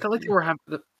meeting. very. It felt like they were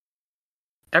having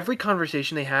every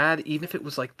conversation they had, even if it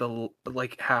was like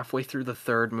like halfway through the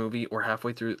third movie or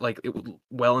halfway through like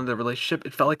well into the relationship,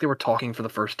 it felt like they were talking for the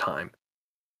first time.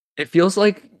 It feels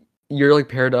like you're like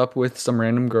paired up with some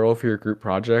random girl for your group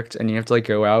project, and you have to like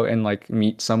go out and like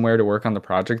meet somewhere to work on the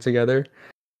project together,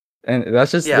 and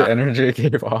that's just the Yeah. energy it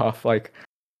gave off. Like,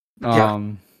 Yeah.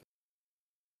 um,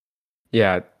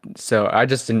 yeah. So I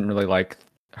just didn't really like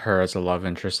her as a love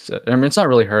interest. I mean, it's not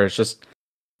really her. It's just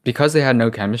because they had no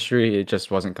chemistry, it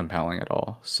just wasn't compelling at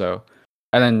all. So,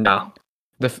 and Yeah.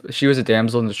 then she was a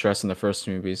damsel in distress in the first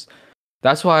movies.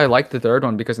 That's why I like the third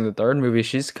one because in the third movie,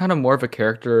 she's kind of more of a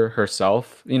character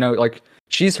herself. You know, like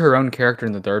she's her own character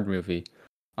in the third movie,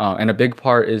 and a big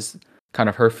part is kind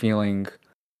of her feeling,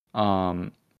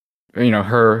 um,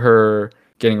 her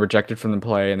getting rejected from the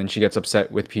play, and then she gets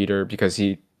upset with Peter because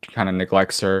he kind of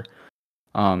neglects her.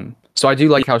 So I do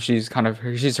like how she's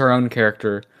her own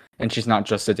character, and she's not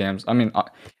just a damsel. I mean,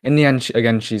 in the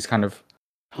end, she's kind of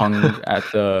hung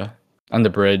on the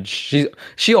bridge.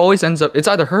 She always ends up. It's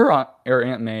either her or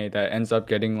Aunt May that ends up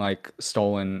getting like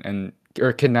stolen and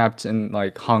or kidnapped and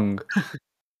like hung.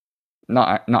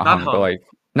 Not Not hung, but hung. like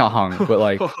not hung, but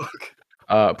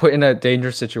like put in a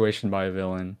dangerous situation by a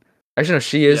villain. Actually, no,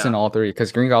 she is Yeah. in all three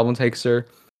because Green Goblin takes her,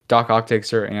 Doc Ock takes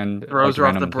her, and Throws like her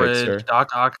off the Venom takes bridge. her. Doc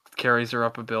Ock carries her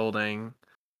up a building.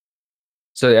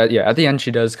 So yeah, at the end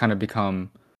she does kind of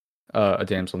become a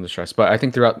damsel in distress. But I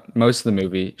think throughout most of the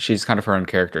movie, she's kind of her own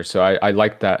character. So I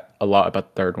like that a lot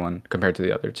about the third one compared to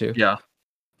the other two. Yeah.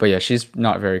 But yeah, she's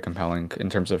not very compelling in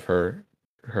terms of her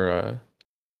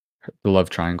love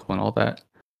triangle and all that.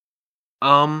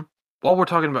 While we're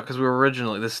talking about because we were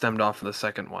originally this stemmed off of the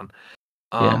second one.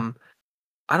 Yeah.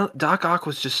 I don't. Doc Ock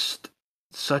was just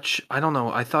such. I don't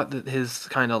know. I thought that his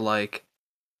kind of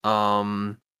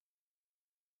um,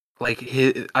 like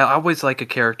his. I always like a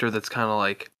character that's kind of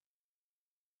like.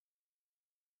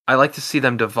 I like to see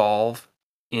them devolve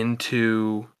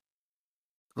into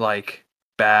like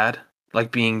bad,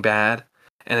 like being bad,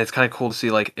 and it's kind of cool to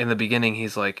see like in the beginning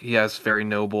he's like he has very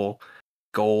noble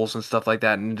goals and stuff like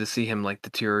that, and to see him like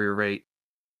deteriorate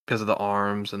because of the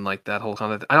arms and like that whole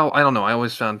kind of. I don't know. I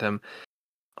always found him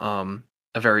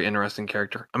a very interesting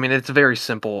character. I mean, it's a very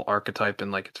simple archetype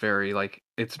and like it's very like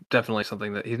it's definitely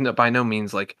something that he's by no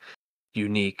means like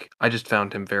unique. I just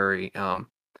found him very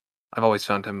I've always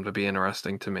found him to be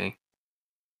interesting to me.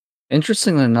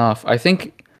 Interestingly enough, I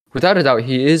think without a doubt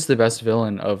he is the best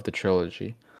villain of the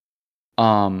trilogy.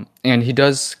 And he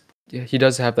does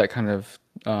have that kind of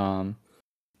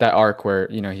that arc where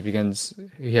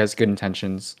he has good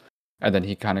intentions and then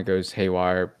he kind of goes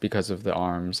haywire because of the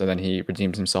arms and then he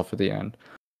redeems himself at the end.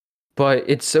 But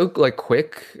it's so like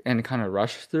quick and kind of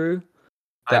rushed through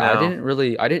I that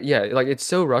know. I didn't yeah, like it's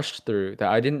so rushed through that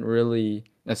I didn't really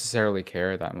necessarily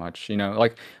care that much, you know?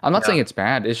 Like I'm not Yeah. saying it's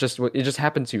bad, it just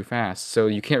happened too fast. So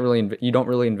you don't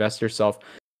really invest yourself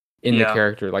in the Yeah.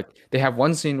 character. Like they have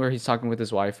one scene where he's talking with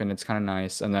his wife and it's kind of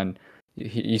nice and then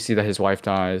You see that his wife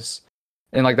dies,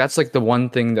 and like that's like the one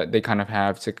thing that they kind of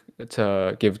have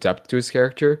to give depth to his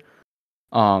character.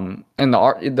 And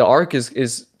the arc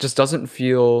is just doesn't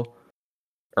feel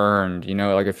earned,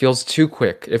 like it feels too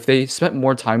quick. If they spent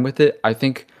more time with it, I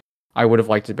think I would have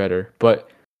liked it better. But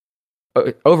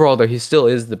overall, though, he still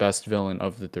is the best villain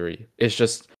of the three. It's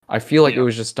just I feel like it Yeah.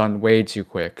 was just done way too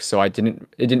quick, so it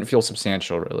didn't feel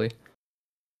substantial really.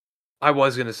 I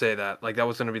was gonna say that. Like that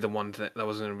was gonna be the one thing. That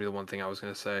was gonna be the one thing I was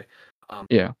gonna say. Um,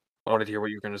 Yeah. I wanted to hear what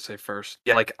you were gonna say first.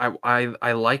 Yeah, like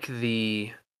I like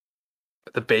the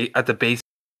at the base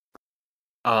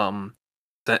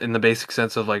that in the basic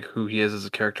sense of like who he is as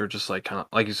a character, just like kind of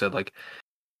like you said, like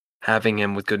having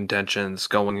him with good intentions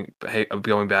going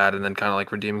bad and then kind of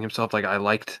like redeeming himself. Like I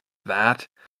liked that.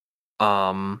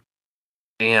 Um,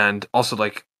 and also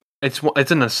like it's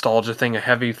a nostalgia thing, a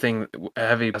heavy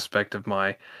aspect of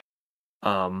my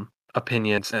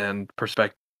opinions and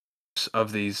perspectives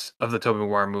of the Tobey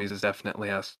Maguire movies is definitely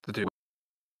has to do with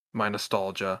my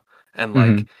nostalgia and Hmm.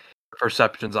 like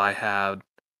perceptions I had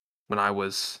when I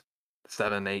was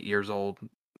 7, 8 years old,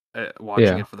 watching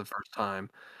Yeah. it for the first time.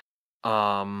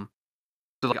 Um,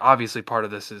 so like obviously part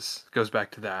of this is goes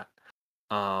back to that.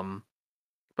 Um,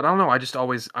 but I don't know. I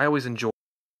always enjoy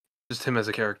just him as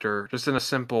a character, just in a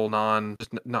simple,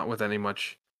 just not with any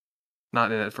much,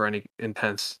 not in it for any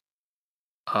intense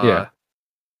uh Yeah.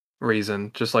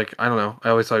 reason. Just like I don't know. I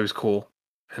always thought he was cool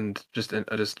and just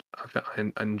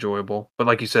enjoyable. But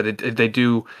like you said, they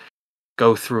do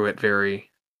go through it very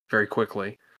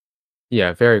quickly.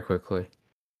 Yeah. Very quickly.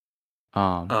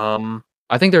 Um, Um.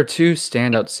 I think there are two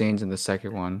standout scenes in the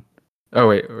second one. Oh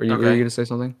wait, were you Okay. gonna say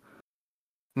something?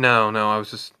 No, no. I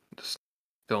was just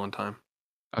filling time.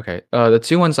 Okay. The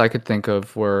two ones I could think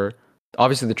of were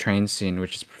obviously the train scene,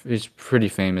 which is pretty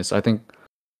famous. I think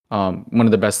one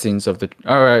of the best scenes of the.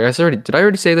 Oh, I guess already. Did I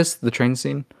already say this? The train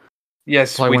scene.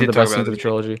 Yes, Probably we one of did the talk best about scenes of it. the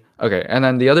trilogy. Okay, and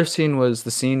then the other scene was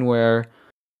the scene where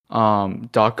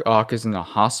Doc Ock is in the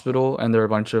hospital and there are a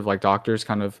bunch of like doctors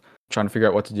kind of trying to figure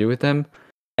out what to do with him.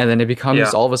 And then it becomes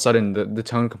Yeah, all of a sudden the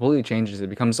tone completely changes. It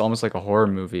becomes almost like a horror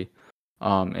movie.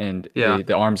 And yeah,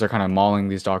 the arms are kind of mauling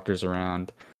these doctors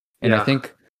around. And I yeah.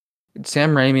 think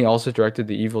Sam Raimi also directed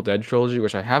the Evil Dead trilogy,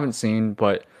 which I haven't seen,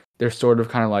 but they're sort of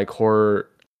kind of like horror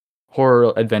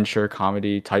adventure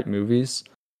comedy type movies.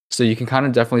 So you can kind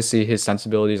of definitely see his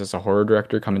sensibilities as a horror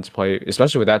director come into play,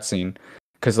 especially with that scene,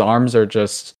 because the arms are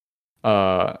just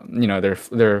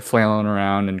they're flailing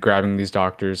around and grabbing these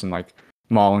doctors and like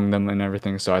mauling them and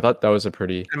everything. So I thought that was a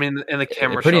I mean, and the a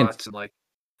camera pretty in- shots and like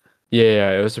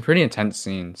yeah, it was a pretty intense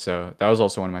scene. So that was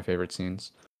also one of my favorite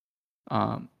scenes.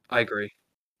 Um, I agree.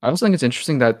 I also think it's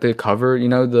interesting that the cover,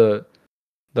 the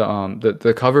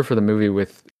cover for the movie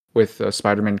with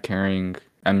Spider-Man carrying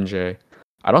MJ.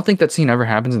 I don't think that scene ever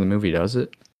happens in the movie, does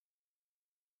it?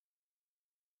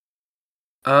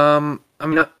 I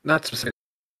mean, not specifically.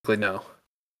 No,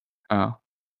 Oh,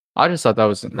 I just thought that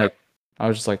was no. like, I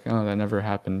was just like, oh, that never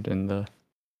happened in the.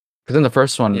 Because in the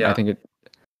first one, I Yeah. think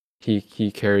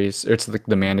he carries. It's like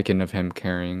the mannequin of him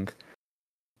carrying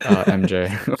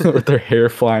MJ with her hair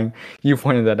flying. You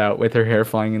pointed that out with her hair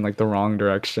flying in like the wrong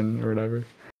direction or whatever.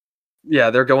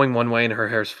 Yeah, they're going one way and her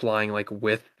hair's flying like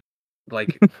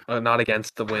not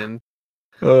against the wind.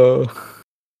 Oh,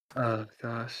 Oh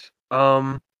gosh.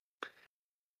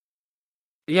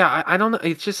 Yeah, I don't know.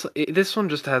 It's just this one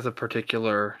just has a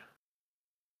particular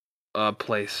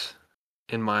place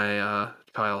in my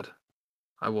child.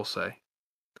 I will say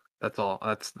that's all.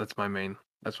 That's my main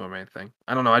thing.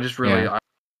 I don't know. I just really yeah.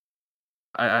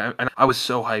 I was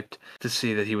so hyped to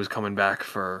see that he was coming back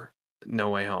for No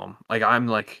Way Home. Like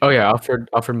Oh yeah,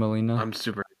 Alfred Molina. I'm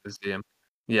super hyped to see him.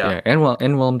 Yeah. Yeah,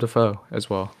 and Willem Dafoe as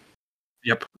well.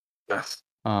 Yep. Yes.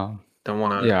 Um, Don't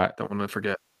wanna yeah, don't wanna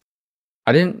forget.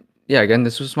 I didn't. Yeah, again,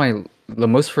 this was the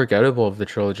most forgettable of the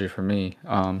trilogy for me.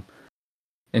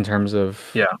 In terms of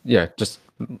Yeah. yeah, just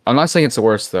I'm not saying it's the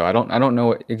worst though. I don't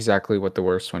know exactly what the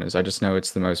worst one is. I just know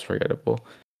it's the most forgettable.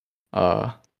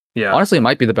 Uh, Yeah. Honestly, it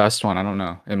might be the best one. I don't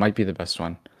know. It might be the best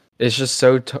one. It's just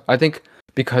so. I think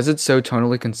because it's so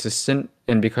tonally consistent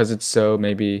and because it's so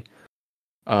maybe.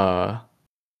 Uh,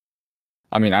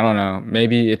 I mean, I don't know.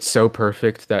 Maybe it's so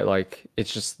perfect that like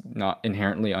it's just not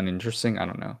inherently uninteresting. I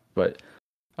don't know, but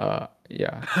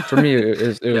yeah, for me,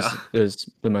 Yeah. it was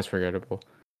the most forgettable.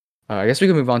 I guess we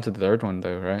can move on to the third one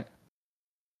though, right?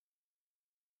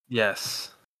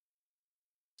 Yes.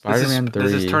 Spider-Man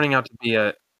This is 3. turning out to be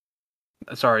a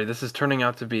sorry, this is turning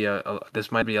out to be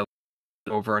this might be a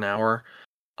over an hour.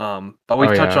 But Oh we've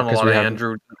touched yeah, on a because lot we of have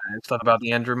Andrew stuff about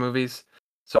the Andrew movies.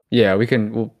 So yeah, but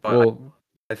we'll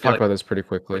I feel talk like about this pretty we're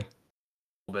quickly. a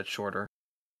little bit shorter.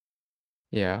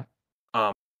 Yeah.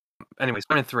 Um, Anyway,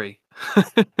 Spider-Man 3.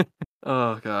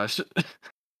 Oh gosh.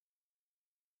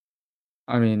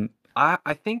 I mean, I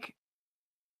think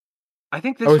oh,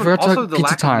 this we one forgot to also talk the Pizza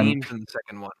lack of Time. memes in the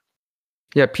second one.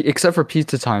 Yeah, except for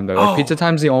Pizza Time though. Like Pizza Oh,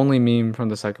 Time's the only meme from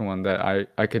the second one that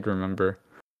I could remember.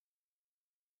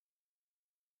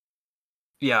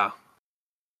 yeah.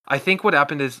 I think what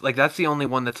happened is like that's the only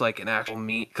one that's like an actual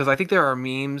meme because I think there are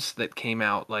memes that came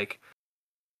out like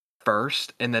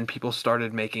first and then people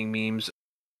started making memes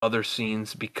other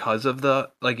scenes because of the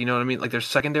like you know what I mean? Like there's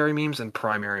secondary memes and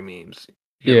primary memes.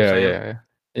 You know what I'm Yeah, saying?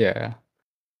 yeah, yeah.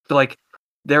 So like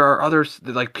there are others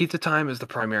like Pizza Time is the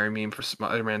primary meme for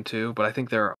Spider-Man 2, but I think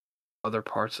there are other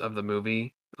parts of the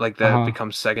movie like that have Uh-huh.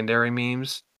 become secondary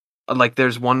memes. Like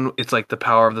there's one it's like the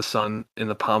power of the sun in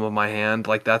the palm of my hand.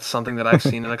 Like that's something that I've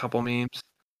seen in a couple memes.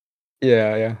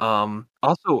 Yeah, yeah.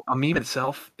 Also a meme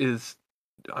itself is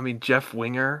I mean Jeff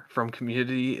Winger from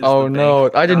Community is the Oh bank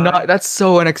no, I did not. guy. That's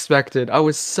so unexpected. I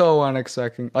was so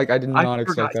unexpecting. Like I did I not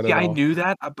forgot. expect that See, at I all. knew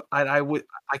that.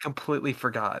 I completely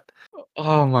forgot.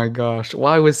 Oh my gosh,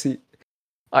 why was he?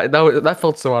 That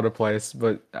felt so out of place,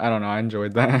 but I don't know. I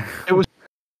enjoyed that. It was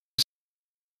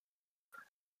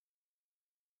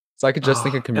So I could just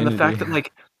think of and the Community. fact that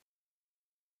like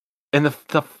and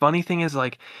the funny thing is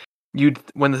like you'd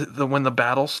when when the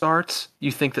battle starts,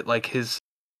 you think that like he's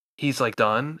like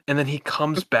done, and then he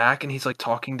comes back and he's like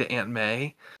talking to Aunt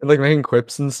May. And, like making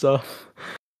quips and stuff.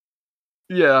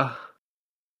 Yeah.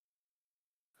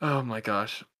 Oh my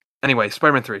gosh. Anyway,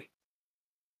 Spider-Man 3.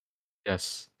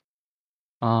 Yes.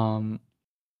 Um.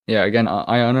 Yeah. Again,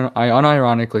 I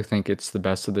unironically think it's the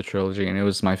best of the trilogy, and it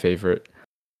was my favorite.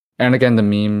 And again, the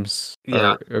memes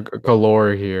Yeah. are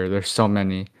galore here. There's so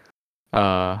many.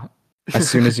 Uh, as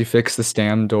soon as you fix the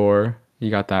stam door,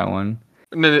 you got that one.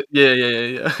 No,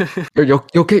 yeah.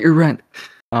 You'll get your rent.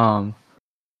 Um,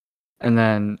 and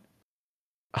then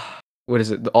what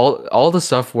is it? All the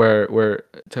stuff where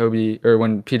Toby or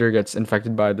when Peter gets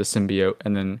infected by the symbiote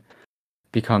and then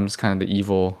becomes kind of the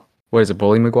evil. What is it?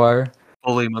 Bully Maguire.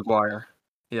 Bully Maguire.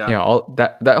 Yeah. Yeah, all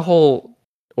that whole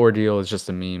ordeal is just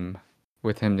a meme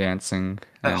with him dancing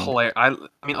That and hilarious. I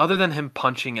mean, other than him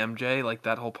punching MJ, like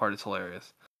that whole part is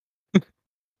hilarious.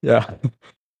 yeah,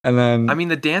 and I then mean,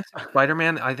 the dance of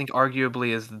Spider-Man, I think, arguably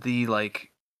is the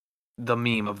like the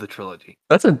meme of the trilogy.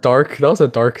 that was a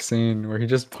dark scene where he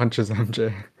just punches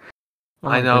MJ. Oh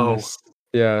I my know. goodness.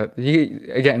 Yeah, he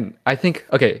again. I think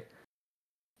okay.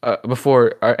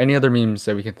 Before are any other memes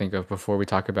that we can think of before we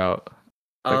talk about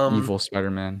like Um, evil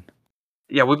Spider-Man?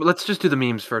 yeah. Let's just do the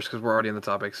memes first because we're already on the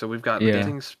topic. So we've got the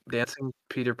Yeah, dancing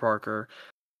Peter Parker.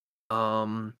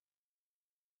 Um,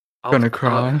 gonna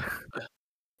cry.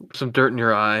 some dirt in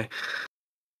your eye.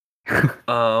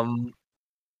 Um,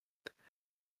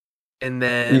 and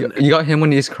then You got him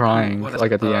when he's who? crying, What is?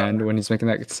 like at the end when he's making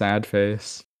that sad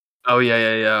face. Oh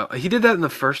yeah. He did that in the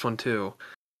first one too.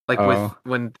 Like with Oh,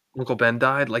 when Uncle Ben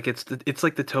died. Like it's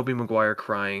like the Tobey Maguire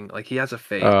crying. Like he has a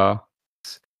face. uh,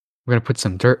 we're gonna put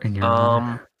some dirt in your eye.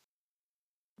 Um,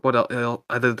 what else?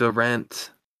 Either the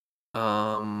Rent.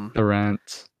 Um, The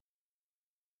rant.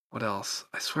 what else?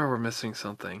 I swear we're missing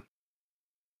something.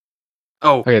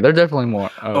 Oh, Okay, they're definitely more.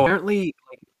 oh. Oh, Apparently,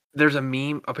 like, there's a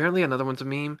meme. Apparently, another one's a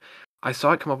meme. I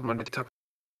saw it come up on my TikTok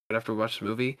right after we watched the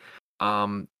movie.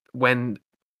 Um, when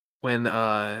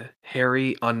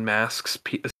Harry unmasks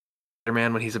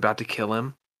Spider-Man when he's about to kill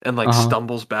him and like uh-huh.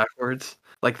 stumbles backwards,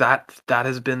 like that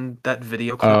has been that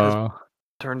video clip has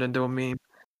turned into a meme.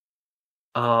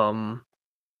 Um.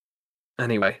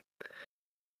 Anyway,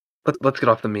 let's get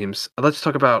off the memes. Let's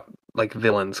talk about like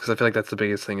villains because I feel like that's the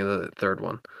biggest thing in the third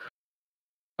one.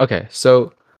 Okay,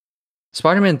 so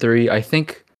Spider-Man 3, I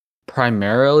think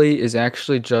primarily is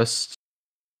actually just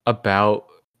about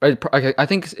I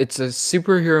think it's a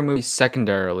superhero movie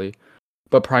secondarily,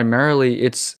 but primarily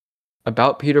it's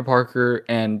about Peter Parker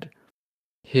and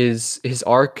his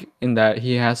arc in that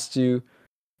he has to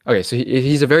okay, so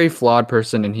he's a very flawed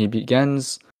person and he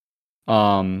begins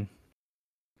um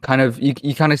kind of you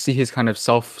kind of see his kind of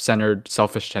self-centered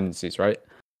selfish tendencies, right?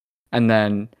 And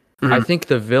then I Mhm. think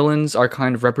the villains are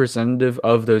kind of representative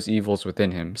of those evils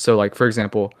within him. So like for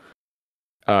example,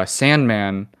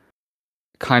 Sandman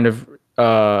kind of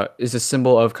is a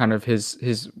symbol of kind of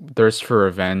his thirst for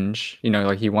revenge. You know,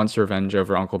 like he wants revenge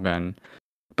over Uncle Ben.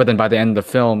 But then by the end of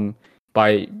the film,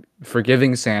 by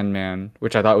forgiving Sandman,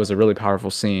 which I thought was a really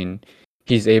powerful scene,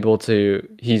 he's able to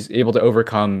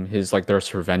overcome his like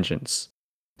thirst for vengeance.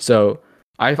 So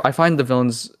I find the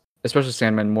villains, especially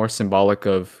Sandman, more symbolic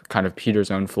of kind of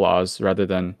Peter's own flaws rather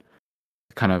than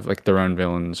kind of like their own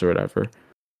villains or whatever.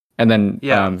 And then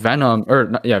Yeah. Venom,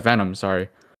 or yeah, Venom, sorry.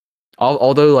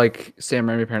 Although like Sam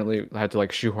Raimi apparently had to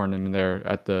like shoehorn him in there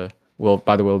at the will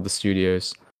by the will of the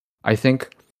studios. I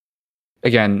think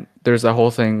again, there's that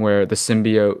whole thing where the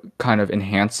symbiote kind of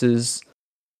enhances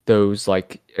those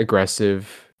like aggressive,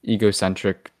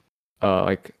 egocentric,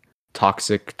 like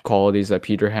toxic qualities that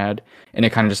Peter had, and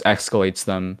it kind of just escalates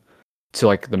them to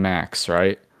like the max,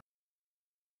 right?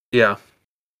 Yeah.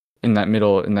 In that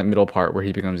middle part where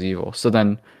he becomes evil. So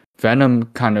then Venom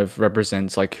kind of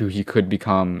represents like who he could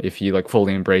become if he like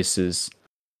fully embraces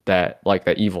that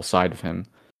evil side of him.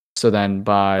 So then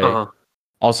by Uh-huh.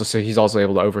 also so he's also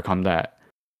able to overcome that.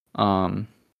 Um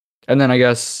and then I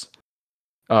guess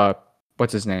uh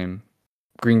what's his name?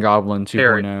 Green Goblin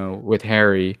Harry. 2.0 with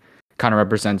Harry kind of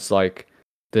represents like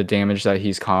the damage that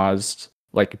he's caused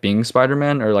like being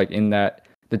Spider-Man or like in that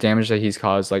the damage that he's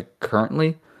caused like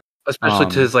currently Especially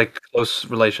to um his like close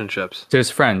relationships. to his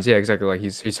friends. Yeah, exactly. Like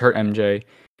he's hurt MJ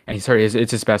and he's hurt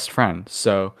it's his best friend.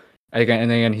 So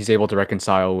again he's able to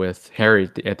reconcile with Harry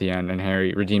at the end and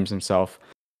Harry redeems himself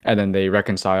and then they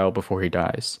reconcile before he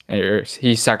dies.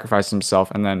 He sacrificed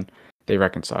himself and then they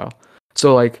reconcile.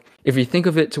 So like if you think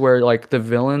of it to where like the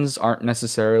villains aren't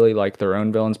necessarily like their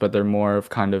own villains but they're more of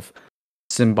kind of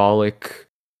symbolic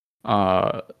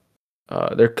uh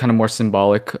they're kind of more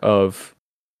symbolic of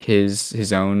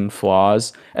his own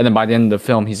flaws, and then by the end of the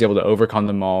film, he's able to overcome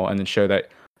them all, and then show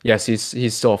that yes,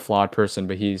 he's still a flawed person,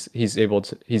 but he's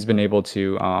been able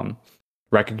to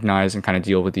recognize and kind of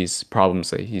deal with these problems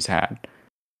that he's had.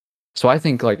 So I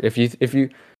think like if you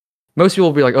most people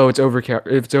will be like, oh, it's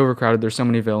overcrowded. There's so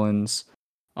many villains,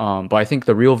 but I think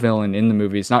the real villain in the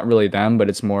movie is not really them, but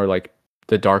it's more like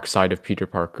the dark side of Peter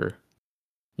Parker.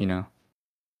 You know.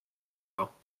 Oh,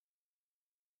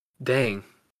 dang.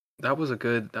 That was a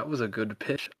good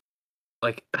pitch.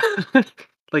 Like like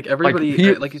Like everybody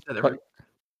he, like you said, like,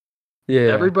 yeah.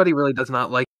 everybody really does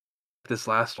not like this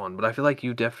last one, but I feel like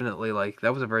you definitely like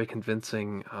that was a very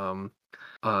convincing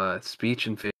speech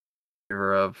in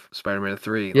favor of Spider-Man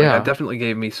 3. Like that Yeah, definitely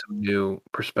gave me some new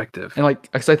perspective. and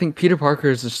like, 'cause I think Peter Parker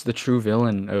is just the true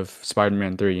villain of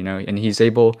Spider-Man 3, you know, and he's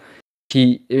able,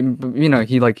 he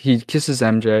kisses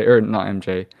MJ or not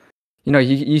MJ,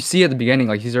 you see at the beginning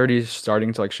like he's already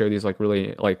starting to like show these like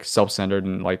really like self-centered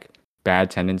and like bad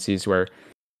tendencies where,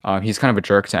 he's kind of a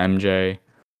jerk to MJ,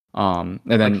 and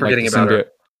Like then like the forgetting about her. symbiote,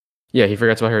 yeah, he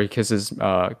forgets about her, he kisses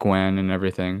Gwen and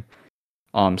everything,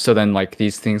 so then like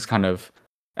these things kind of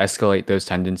escalate those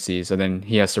tendencies, and then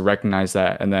he has to recognize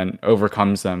that and then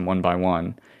overcomes them one by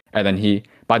one. And then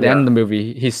by the end Yeah. of the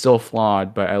movie, he's still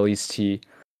flawed, but at least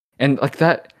and like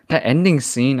that ending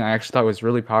scene, I actually thought was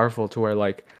really powerful to where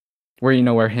like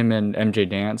where him and MJ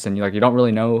dance, and you don't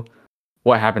really know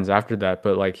what happens after that,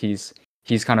 but like he's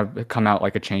kind of come out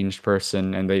like a changed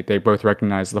person, and they both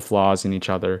recognize the flaws in each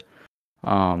other.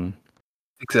 Um,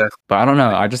 Exactly. but I don't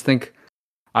know. I just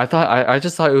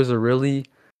thought it was a really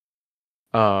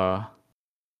uh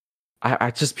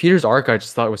I just Peter's arc I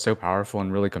just thought was so powerful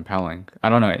and really compelling. I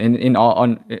don't know. In all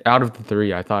on out of the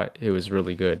three, I thought it was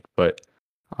really good. But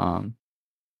um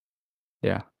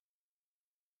yeah.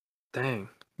 Dang.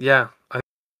 Yeah. I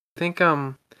think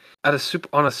at a super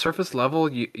on a surface level,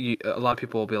 a lot of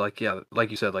people will be like, yeah, like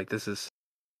you said, like this is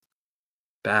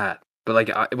bad. But like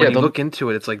when Yeah, you the look into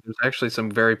it, it's like there's actually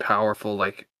some very powerful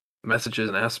like messages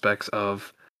and aspects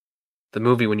of the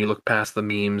movie when you look past the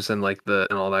memes and like the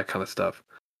and all that kind of stuff.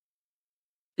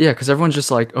 yeah, because everyone's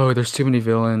just like, oh, there's too many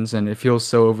villains and it feels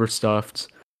so overstuffed.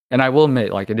 And I will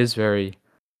admit, like it is very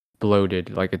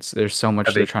bloated. Like there's so much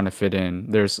they're Heavy. trying to fit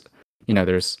in. There's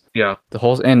Yeah. the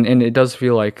whole and it does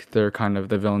feel like the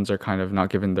villains are kind of not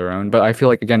given their own. But I feel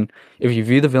like again, if you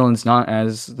view the villains not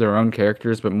as their own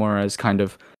characters, but more as kind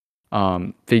of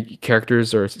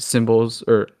characters or symbols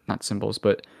or not symbols,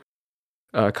 but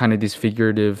kind of these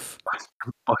figurative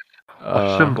A,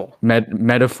 a symbol.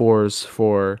 metaphors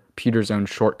for Peter's own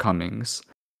shortcomings,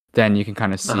 then you can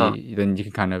kind of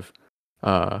Uh-huh.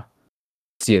 uh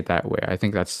see it that way. I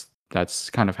think that's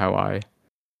kind of how I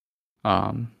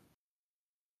um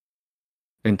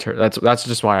that's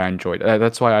just why I enjoyed it.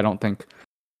 That's why I don't think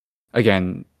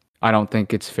again I don't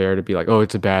think it's fair to be like, oh,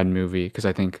 it's a bad movie, because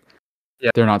I think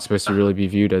Yeah. they're not supposed to really be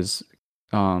viewed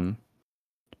um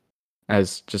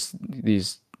as just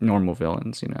these normal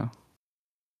villains, you know.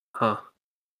 Huh.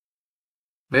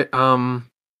 But,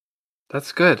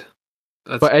 that's good.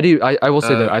 That's But I will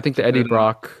say that I think it's a good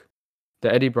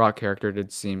the Eddie Brock character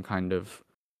did seem kind of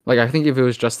like, I think if it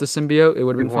was just the symbiote, it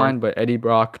would have been shoehorn. fine. But Eddie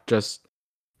Brock just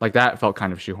like that felt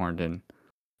kind of shoehorned in.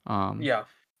 Um, Yeah,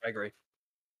 I agree.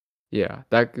 yeah,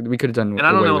 that we could have done And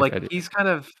I don't away know, with like Eddie. he's kind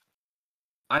of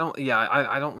I don't yeah,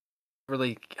 I don't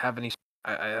really have any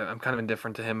I'm kind of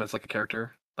indifferent to him as like a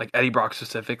character. like Eddie Brock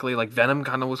specifically. Like Venom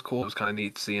kind of was cool. It was kind of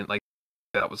neat seeing like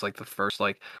that was like the first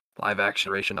like live action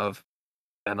iteration of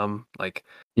Venom. Like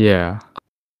Yeah.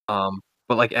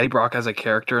 but like Eddie Brock as a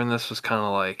character in this was kind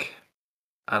of like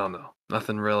I don't know,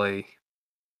 nothing really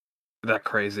that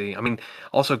crazy. I mean,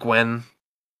 also Gwen.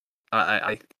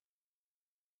 I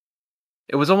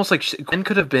it was almost like Gwen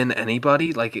could have been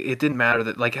anybody. Like it didn't matter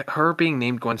that like her being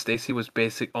named Gwen Stacy was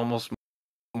basic almost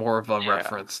more of a Yeah.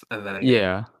 reference than anything.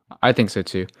 Yeah. I think so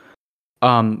too.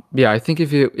 Yeah, I think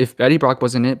if Eddie Brock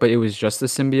wasn't it, but it was just the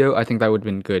symbiote, I think that would have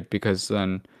been good because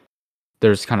then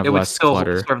there's kind of It would less still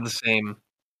clutter. serve the same.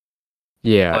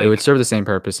 Yeah, it would Like serve the same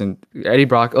purpose. And Eddie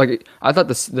Brock, like I thought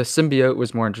the symbiote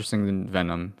was more interesting than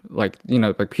Venom. Like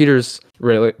like Peter's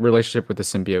relationship with the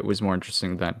symbiote was more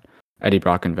interesting than Eddie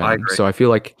Brock and I Venom. agree. So I feel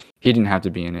like he didn't have to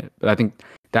be in it. But I think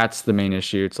that's the main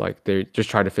issue. It's like they just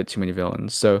try to fit too many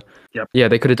villains. So Yep. yeah,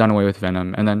 they could have done away with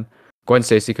Venom, and then Gwen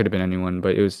Stacy could have been anyone.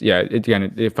 But it was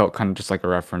it felt kind of just like a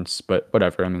reference. But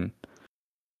whatever. I mean,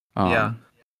 Yeah. um,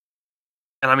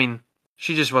 And I mean,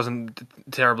 she just wasn't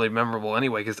terribly memorable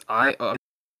anyway. Because I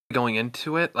going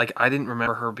into it, like I didn't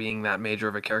remember her being that major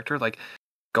of a character. Like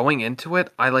going into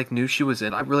it, I like knew she was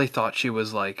in. I really thought she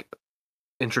was like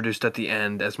introduced at the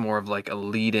end as more of like a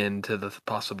lead in to the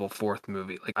possible fourth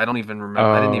movie. Like I don't even remember.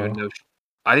 I didn't even oh know.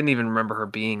 I didn't even remember her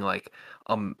being like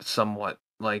somewhat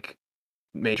like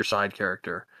major side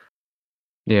character.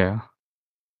 yeah,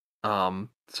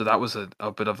 So that was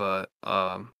a bit of a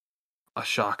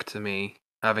shock to me,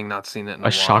 having not seen it in a a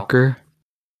while. shocker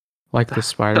like the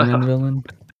Spider-Man villain.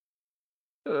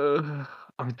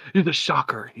 I mean, you're the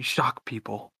shocker. You shock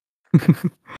people.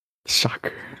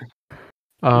 Shocker.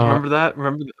 You Uh, remember that?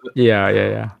 Remember? yeah,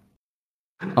 yeah,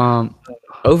 yeah. Um,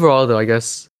 Overall though, I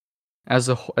guess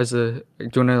do you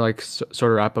wanna like sort of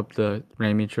wrap up the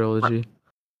Raimi trilogy?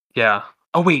 Yeah.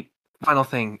 Oh wait, final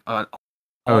thing. Oh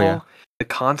yeah. All the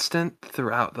constant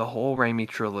throughout the whole Raimi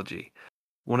trilogy.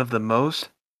 One of the most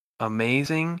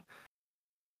amazing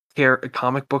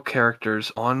comic book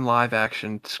characters on live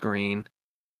action screen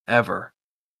ever.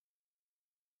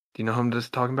 Do you know who I'm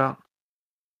just talking about?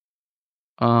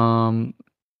 Um,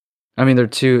 I mean, there are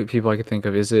two people I could think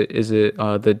of. Is it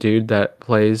the dude that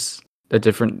plays a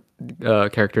different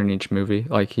character in each movie?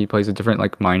 Like he plays a different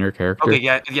like minor Okay, character.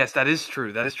 yeah, yes, that is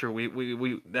true. That is true.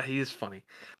 We that he is funny.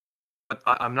 But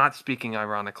I'm not speaking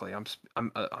ironically. I'm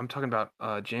talking about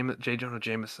J. Jonah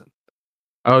Jameson.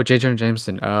 Oh, J. Jonah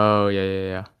Jameson. Oh yeah, yeah,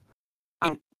 yeah.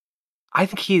 I I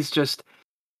think he's just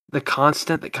the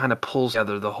constant that kind of pulls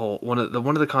together the whole one of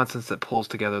the constants that pulls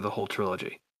together the whole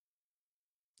trilogy.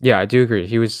 Yeah, I do agree.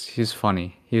 He's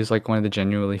funny. He was like one of the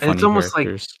genuinely And it's funny almost like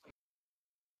characters.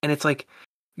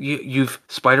 you've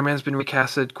Spider-Man's been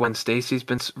recasted, Gwen Stacy's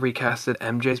been recasted,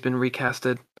 MJ's been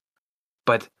recasted,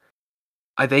 but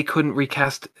they couldn't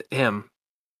recast him.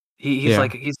 Yeah.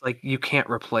 He's like you can't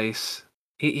replace.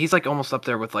 He's like almost up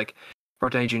there with like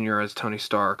Robert Downey Jr. as Tony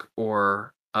Stark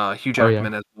or Hugh Oh yeah.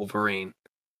 Jackman as Wolverine.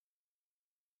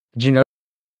 Did you know?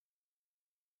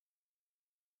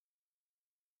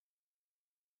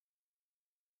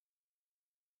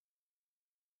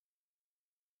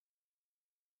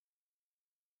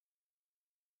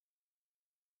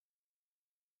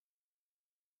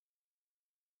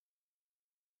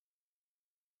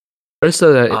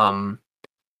 Also that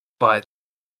But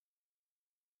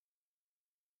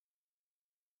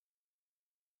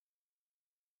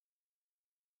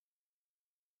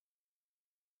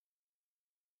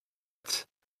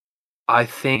I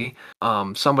think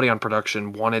somebody on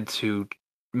production wanted to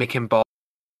make him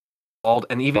bald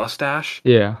and even mustache.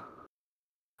 yeah.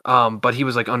 But he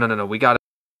was like, "Oh no, we got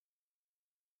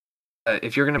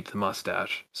if you're gonna make the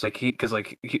mustache." It's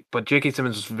like but J.K.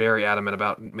 Simmons was very adamant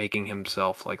about making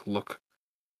himself like look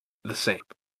the same.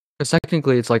 Because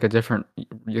technically, it's like a different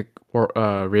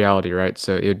reality, right?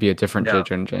 So it would be a different J. Yeah,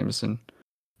 Jonah Jameson.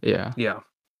 Yeah, yeah.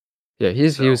 yeah.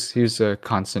 So He was a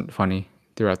constant funny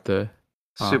throughout the.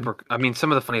 Um, super. I mean,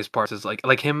 some of the funniest parts is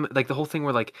like him, like the whole thing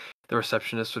where like the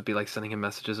receptionist would be like sending him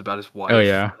messages about his oh wife,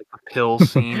 yeah, like the pill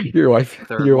scene,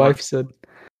 third your one. wife said,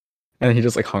 and he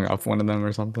just like hung up one of them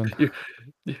or something. Your,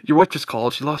 your wife just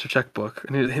called. She lost her checkbook,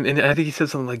 and I think he said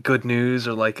something like "good news"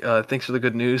 or like "thanks for the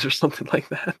good news" or something like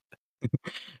that.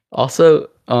 Also,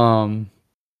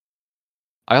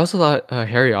 I also thought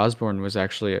Harry Osborn was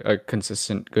actually a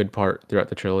consistent good part throughout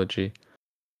the trilogy,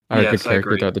 or a good Yes, I character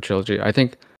agree. throughout the trilogy. I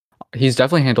think he's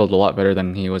definitely handled a lot better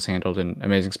than he was handled in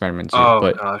Amazing Spider-Man 2. Oh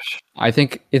But gosh. I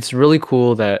think it's really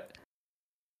cool that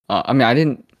I mean, I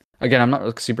didn't. Again, I'm not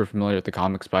like, super familiar with the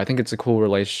comics, but I think it's a cool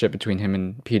relationship between him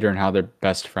and Peter and how they're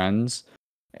best friends,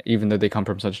 even though they come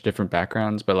from such different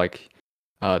backgrounds. But like,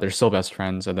 they're still best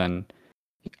friends. And then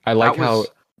I like That how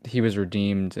was he was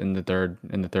redeemed in the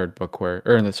third book where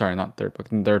or in the sorry, not third book,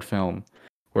 in the third film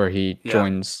where he yeah.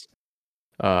 joins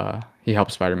he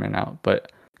helps Spider-Man out.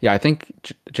 But yeah, I think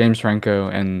James Franco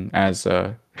and as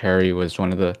Harry was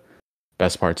one of the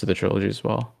best parts of the trilogy as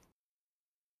well.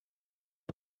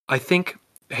 I think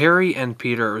Harry and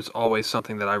Peter is always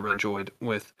something that I really enjoyed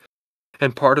with,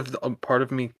 and part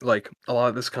of me like a lot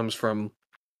of this comes from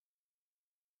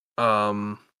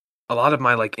um a lot of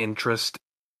my like interest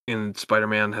in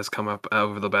Spider-Man has come up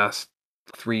over the past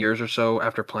 3 years or so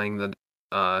after playing the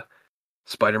uh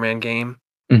Spider-Man game.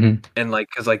 Hmm. And like,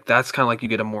 cause like that's kind of like you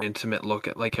get a more intimate look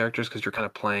at like characters because you're kind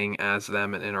of playing as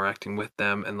them and interacting with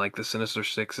them, and like the Sinister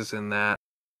Six is in that.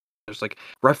 There's like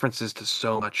references to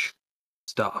so much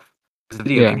stuff. 'Cause the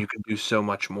video game Yeah. you can do so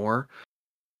much more.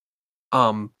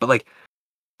 But like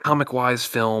comic wise,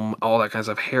 film, all that kind of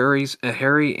stuff.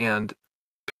 Harry and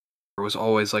Peter was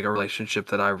always like a relationship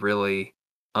that I really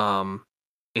um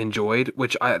enjoyed,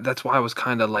 which I that's why I was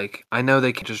kind of like I know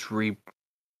they could just redo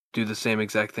the same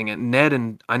exact thing. And Ned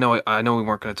and I know we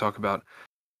weren't going to talk about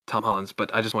Tom Holland's,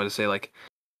 but I just wanted to say like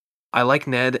I like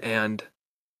Ned and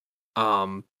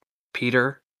um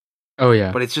Peter, Oh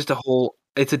yeah. but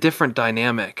it's a different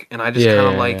dynamic, and I just Yeah, kind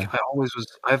of yeah, like yeah.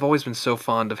 I've always been so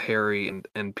fond of Harry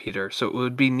and Peter. So it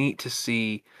would be neat to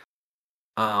see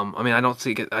I mean I don't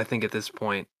see it I think at this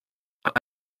point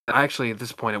actually at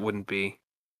this point it wouldn't be,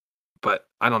 but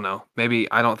I don't know. Maybe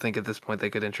I don't think at this point they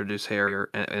could introduce Harry or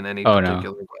in any Oh no.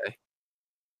 particular way.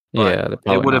 But Yeah, it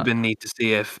probably would have not. been neat to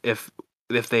see if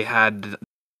they had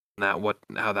that what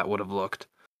how that would have looked.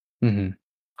 Hmm.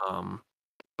 Um,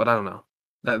 but I don't know.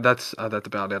 That's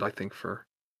about it. I think for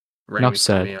Enough Raimi for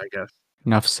said. me, I guess.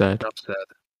 Enough said. Enough said.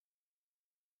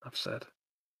 Enough said.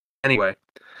 Anyway,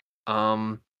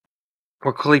 um,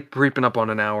 we're creeping up on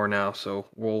an hour now, so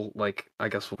we'll like I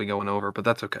guess we'll be going over, but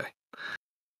that's okay.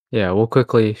 Yeah, we'll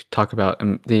quickly talk about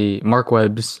the Mark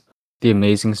Webb's The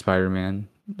Amazing Spider-Man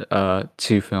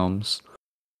two films.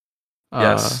 Uh,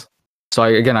 Yes. so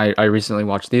I recently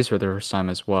watched these for the first time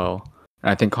as well.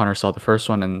 And I think Connor saw the first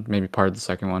one and maybe part of the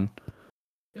second one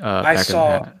I back in the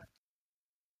saw past.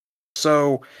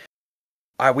 so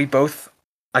I we both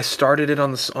I started it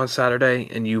on Saturday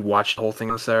and you watched the whole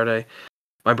thing on Saturday.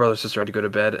 My brother and sister had to go to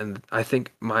bed, and I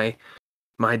think my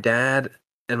dad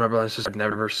and my brother and sister had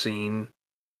never seen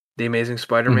the Amazing Hmm.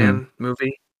 Spider-Man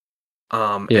movie.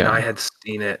 And I Yeah, had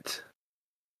seen it.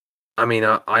 I mean,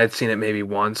 I had seen it maybe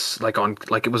once, like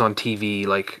it was on TV,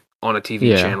 like on a TV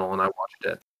yeah. channel, and I watched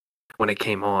it when it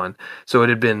came on. So it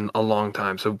had been a long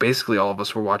time. So basically, all of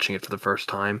us were watching it for the first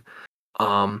time.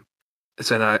 Um,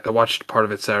 so then I watched part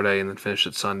of it Saturday and then finished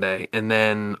it Sunday. And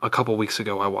then a couple weeks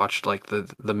ago, I watched like the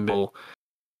middle,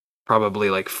 probably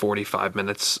like 45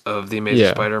 minutes of the Amazing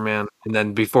Yeah. Spider-Man, and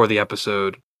then before the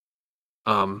episode,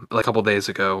 like a couple days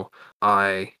ago,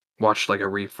 I watched like a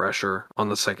refresher on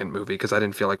the second movie because I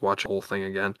didn't feel like watching the whole thing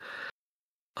again.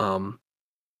 Um,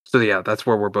 so yeah, that's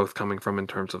where we're both coming from in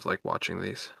terms of like watching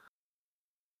these.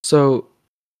 So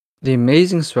The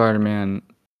Amazing Spider-Man,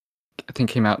 I think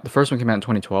came out. The first one came out in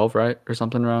 2012, right, or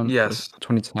something around, or Yes,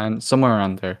 2010, somewhere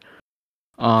around there.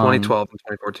 Um, 2012 and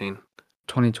 2014.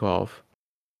 2012.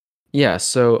 Yeah.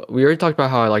 So we already talked about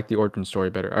how I like the origin story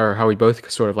better, or how we both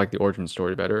sort of like the origin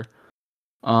story better.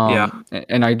 Yeah,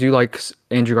 And I do like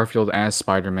Andrew Garfield as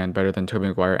Spider-Man better than Tobey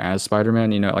Maguire as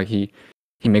Spider-Man. You know, like he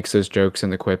makes those jokes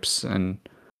and the quips, and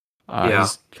yeah,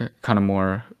 he's kind of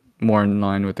more in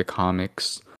line with the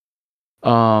comics.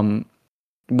 Um,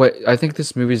 what I think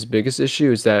this movie's biggest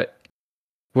issue is that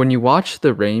when you watch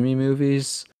the Raimi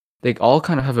movies, they all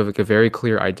kind of have like a very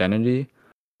clear identity,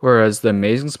 whereas the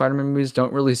Amazing Spider-Man movies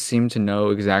don't really seem to know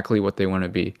exactly what they want to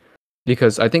be.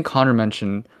 Because I think Connor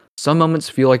mentioned some moments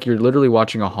feel like you're literally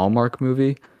watching a Hallmark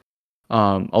movie.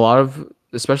 A lot of,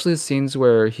 especially the scenes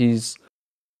where he's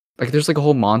like, there's like a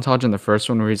whole montage in the first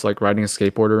one where he's like riding a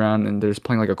skateboard around and there's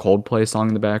playing like a Coldplay song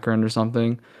in the background or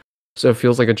something. So it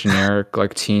feels like a generic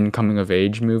like teen coming of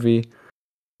age movie.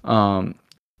 Um,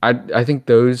 I think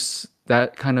those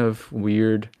that kind of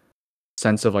weird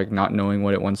sense of like not knowing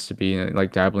what it wants to be and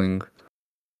like dabbling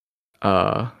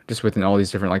just within all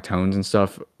these different like tones and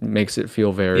stuff makes it feel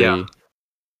yeah, very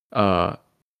uh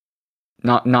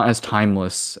not as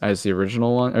timeless as the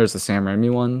original one or as the Sam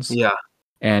Raimi ones. yeah,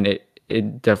 And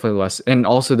it definitely less, and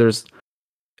also there's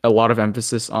a lot of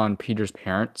emphasis on Peter's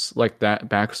parents. Like that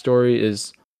backstory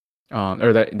is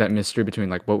or that mystery between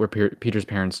like what were Peter's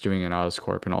parents doing in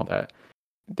Oscorp and all that.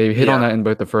 They hit on yeah, that in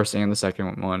both the first and the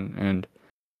second one, and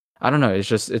I don't know. It's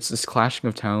this clashing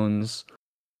of tones,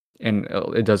 and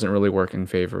it doesn't really work in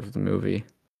favor of the movie.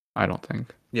 I don't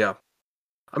think. yeah.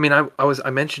 I mean, I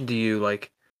mentioned to you like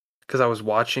because I was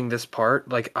watching this part.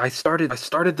 Like I started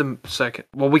the second.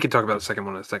 Well, we can talk about the second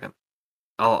one in a second.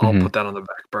 I'll Hmm. put that on the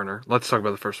back burner. Let's talk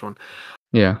about the first one.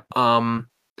 Yeah. Um,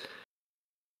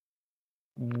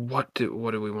 what do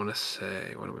we want to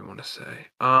say? What do we want to say?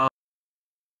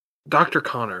 Dr.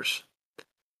 Connors.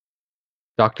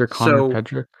 Dr. Connor So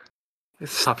Pedrick.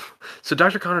 it's tough. So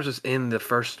Dr. Connors is in the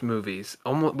first movies,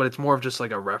 almost, but it's more of just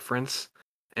like a reference,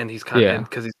 and he's kind of Yeah.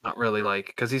 because he's not really like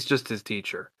because he's just his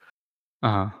teacher.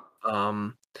 Uh-huh.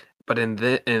 Um, but in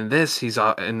this he's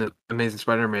in the Amazing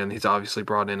Spider-Man he's obviously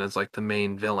brought in as like the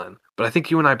main villain. But I think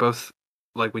you and I both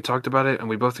like we talked about it and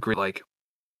we both agree like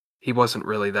he wasn't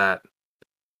really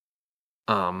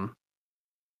um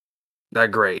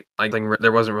that great. Like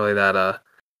there wasn't really that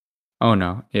Oh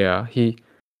no. Yeah. He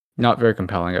not very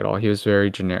compelling at all. He was very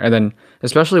generic. And then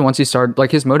especially once he started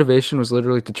like his motivation was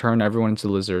literally to turn everyone into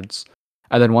lizards.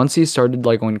 And then once he started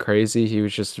like going crazy, he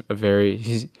was just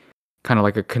he's kind of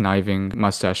like a conniving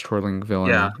mustache twirling yeah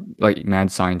villain, like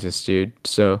mad scientist dude.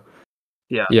 So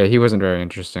yeah. yeah, he wasn't very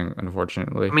interesting,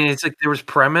 unfortunately. I mean it's like there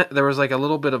was like a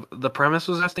little bit of the premise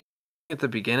was interesting at the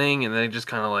beginning and then it just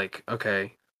kind of like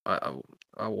okay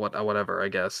whatever I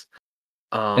guess.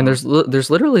 And Um there's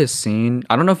literally a scene.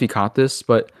 I don't know if you caught this,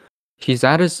 but he's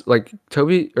at his like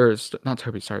not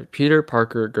Toby, sorry, Peter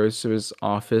Parker goes to his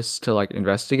office to like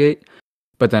investigate,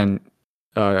 but then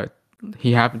uh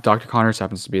Dr. Connors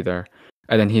happens to be there,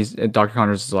 and then Dr.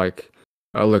 Connors is like,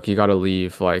 oh, look, you gotta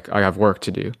leave. Like I have work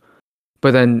to do.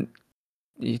 But then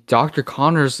Dr.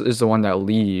 Connors is the one that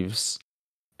leaves,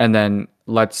 and then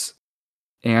lets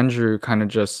Andrew kind of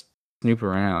just snoop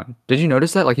around. Did you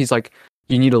notice that? Like he's like,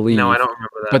 you need to no, I leave, don't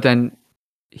remember but that. then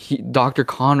Dr.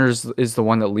 Connors is the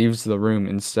one that leaves the room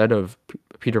instead of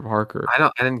Peter Parker. I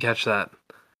didn't catch that.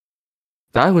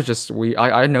 That was just we.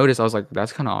 I noticed. I was like,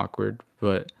 that's kind of awkward.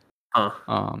 But Huh.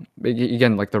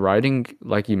 again, like the writing,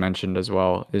 like you mentioned as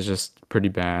well, is just pretty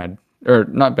bad, or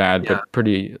not bad, Yeah, but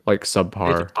pretty like it's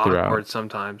subpar throughout. awkward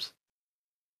sometimes.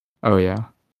 Oh yeah,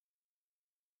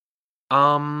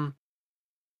 Um,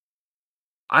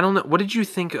 I don't know. What did you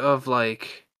think of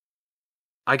like?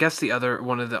 I guess the other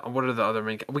one of the what are the other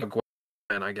main? We got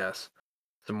Gwen, I guess.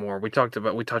 Some more. We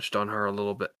touched on her a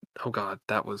little bit. Oh God,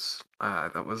 that was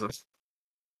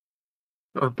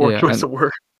a poor yeah, choice of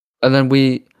word. and then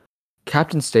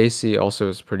Captain Stacy also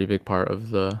is a pretty big part of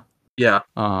the Yeah,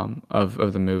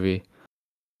 of the movie.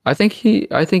 I think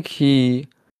he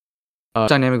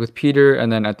dynamic with Peter,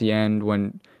 and then at the end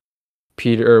when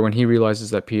he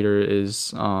realizes that Peter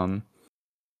is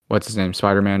what's his name,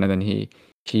 Spider-Man, and then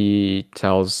he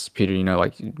tells Peter,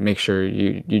 like make sure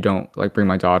you don't like bring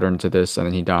my daughter into this, and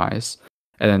then he dies.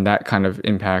 And then that kind of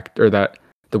impact or that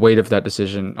the weight of that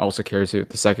decision also carries through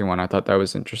the second one. I thought that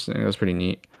was interesting. That was pretty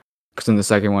neat. Because in the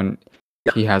second one,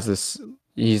 yeah.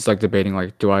 he's like debating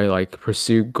like, do I like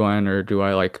pursue Gwen or do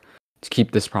I like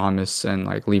keep this promise and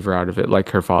like leave her out of it like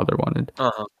her father wanted.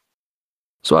 Uh-huh.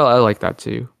 So I like that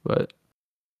too. But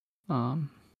um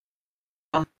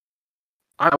Um,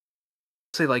 I would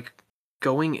say like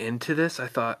going into this, I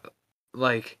thought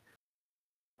like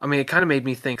I mean, it kind of made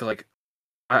me think like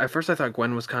at first I thought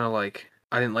Gwen was kind of like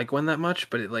I didn't like Gwen that much,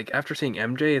 but like after seeing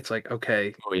MJ, it's like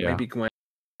okay, oh yeah. maybe Gwen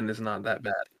is not that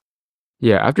bad.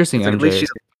 Yeah, after seeing It's like at least MJ. she's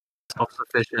a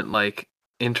self-sufficient, like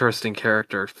interesting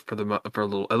character for a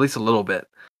little, at least a little bit.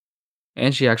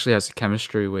 And she actually has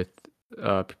chemistry with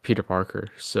Peter Parker.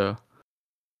 So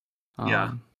Yeah,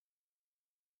 um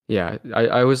yeah,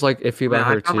 I was like iffy man,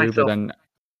 about I her found too, but myself then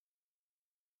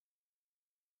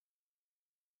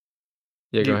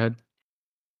yeah, go you ahead.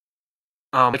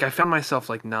 like I found myself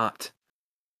like not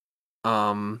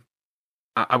um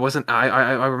I wasn't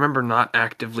I remember not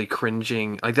actively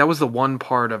cringing. Like that was the one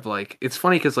part of like it's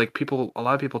funny because like a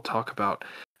lot of people talk about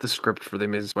the script for the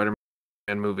Amazing Spider-Man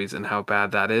movies and how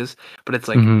bad that is, but it's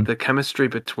like Hmm. the chemistry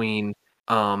between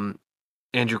um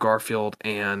Andrew Garfield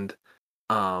and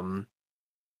um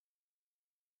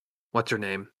what's her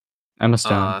name? Emma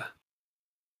Stone. Uh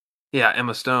yeah,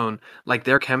 Emma Stone. Like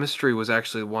their chemistry was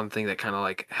actually one thing that kind of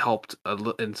like helped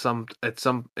in some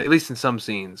at least in some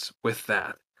scenes with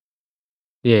that.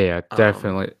 Yeah, yeah, Um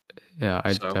definitely. Yeah,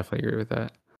 I so definitely agree with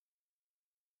that.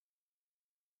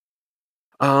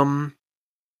 um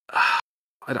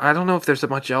I don't know if there's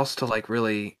much else to like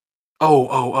really.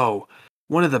 Oh!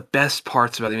 One of the best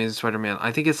parts about the Amazing Spider-Man,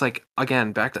 I think it's like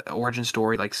again back to the origin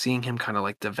story, like seeing him kind of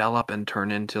like develop and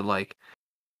turn into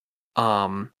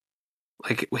um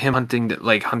like him hunting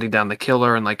down the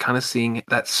killer and like kind of seeing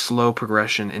that slow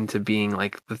progression into being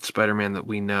like the Spider-Man that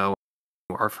we know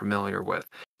are familiar with,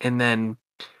 and then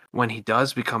when he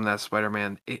does become that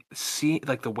Spider-Man, it see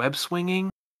like the web swinging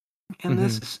in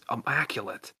this Hmm. is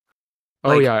immaculate. Oh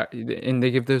Like, yeah, and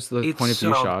they give those the it's point of view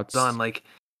so done. shots. Like,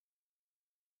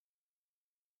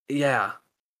 yeah.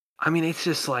 I mean, it's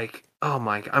just like, oh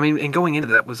my. I mean, and going into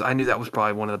that I knew that was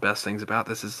probably one of the best things about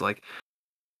this is like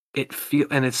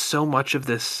and it's so much of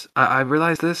this. I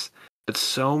realized this, but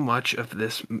so much of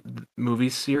this movie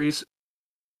series,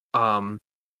 um,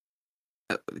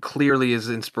 clearly is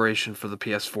inspiration for the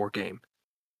PS4 game.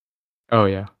 Oh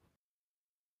yeah.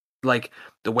 Like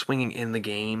the swinging in the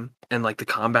game and like the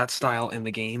combat style in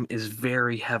the game is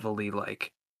very heavily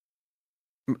like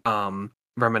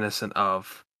reminiscent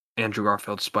of Andrew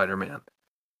Garfield's Spider-Man.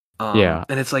 Yeah.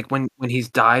 And it's like when he's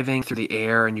diving through the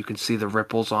air and you can see the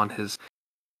ripples on his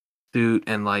suit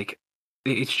and like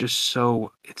it's just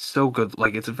it's so good.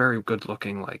 Like it's a very good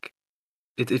looking like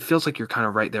it feels like you're kind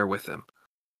of right there with him.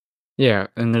 Yeah,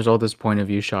 and there's all those point of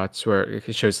view shots where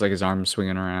it shows like his arms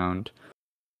swinging around.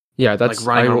 Yeah, Like that's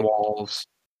running on walls.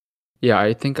 yeah,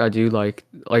 I think I do like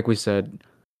we said,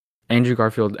 Andrew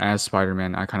Garfield as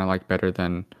Spider-Man I kind of like better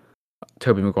than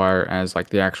Tobey Maguire as like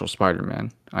the actual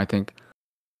Spider-Man. I think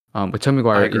with Tobey I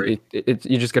Maguire agree.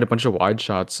 you just get a bunch of wide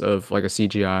shots of like a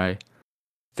CGI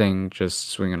thing just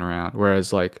swinging around,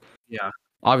 whereas like Yeah.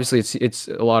 obviously it's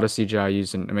a lot of CGI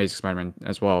used in Amazing Spider-Man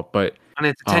as well, but And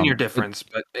it's a 10-year it difference,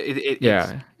 but it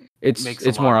yeah, makes a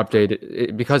it's lot more of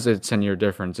updated because it's 10-year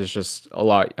difference. It's just a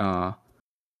lot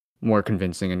more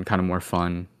convincing and kind of more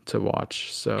fun to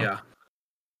watch. So yeah.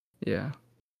 yeah,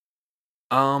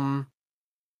 Um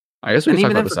I guess we and could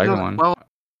talk even about then the for second one.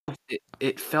 2012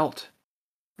 it felt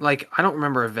like I don't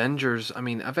remember Avengers. I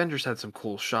mean, Avengers had some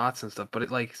cool shots and stuff, but it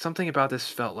like something about this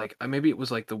felt like maybe it was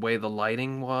like the way the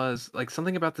lighting was. Like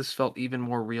something about this felt even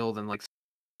more real than like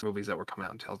movies that were coming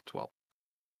out in 2012.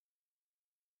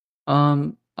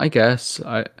 I guess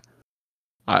I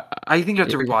I think you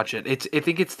have to it, rewatch it. I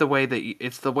think it's the way that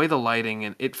it's the way the lighting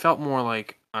and it felt more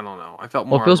like I don't know. I felt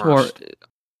well, it more feels more immersed.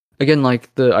 again like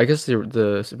I guess the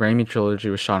Raimi trilogy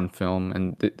was shot in film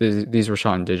and these were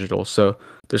shot in digital, so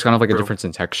there's kind of like a True. difference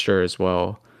in texture as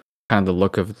well. Kind of the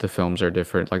look of the films are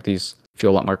different. Like these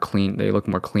feel a lot more clean. They look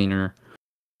more cleaner.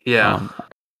 Yeah.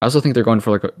 I also think they're going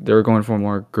for they were going for a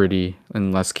more gritty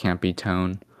and less campy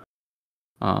tone.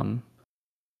 Um,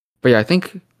 but yeah, I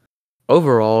think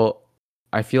overall,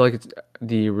 I feel like it's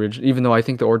the original. Even though I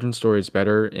think the origin story is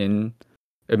better in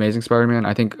Amazing Spider-Man,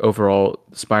 I think overall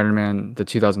Spider-Man, the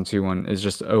 2002 one, is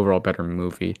just overall better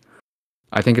movie.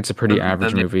 I think it's a pretty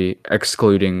average Then the movie,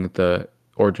 excluding the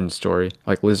origin story.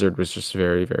 Like Lizard was just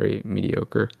very, very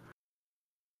mediocre.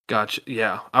 gotcha.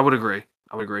 Yeah, I would agree.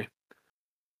 I would agree.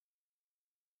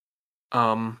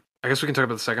 I guess we can talk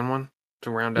about the second one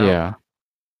to round out. Yeah,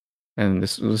 and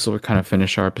this will kind of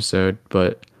finish our episode,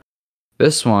 but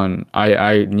this one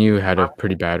I knew had a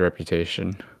pretty bad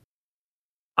reputation.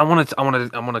 I want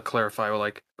to clarify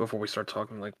like before we start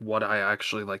talking like what I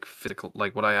actually like physical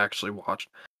like what I actually watched.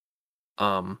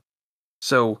 Um,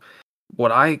 so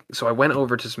so I went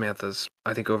over to Samantha's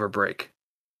I think over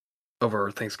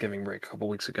Thanksgiving break a couple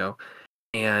weeks ago,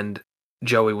 and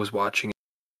Joey was watching it,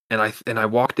 and I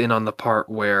walked in on the part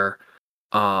where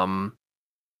um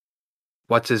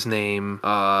what's his name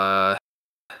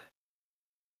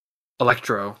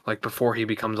Electro like before he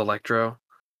becomes Electro,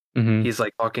 Hmm. he's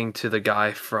like talking to the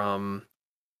guy from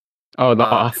Oh, The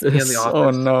is he in the Office. Oh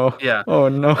office? no. Yeah. Oh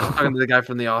no. He's talking to the guy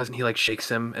from the office, and he like shakes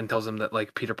him and tells him that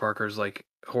like Peter Parker's like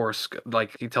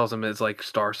like he tells him his like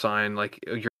star sign, like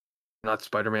you're not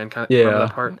Spider-Man. Kind of remember that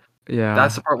Yeah. part? That's Yeah.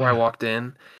 the part where I walked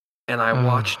in, and I Uh,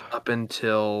 watched up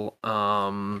until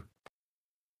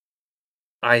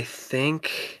I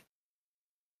think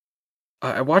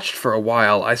I watched for a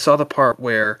while. I saw the part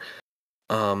where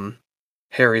um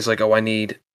Harry's like, "Oh, I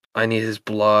need his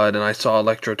blood," and I saw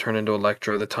Electro turn into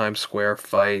Electro, the Times Square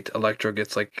fight. Electro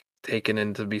gets like taken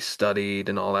in to be studied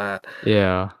and all that.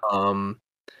 yeah. Um,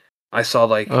 I saw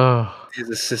like Oh. his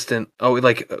assistant. Oh,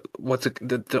 like what's it?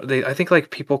 They I think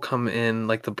like people come in,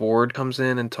 like the board comes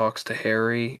in and talks to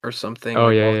Harry or something, Oh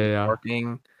like yeah, while yeah, he's yeah.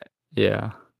 working.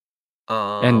 Yeah.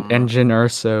 And Um, Jyn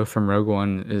Erso from Rogue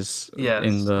One is in yes.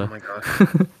 Oh the my gosh.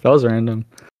 That was random.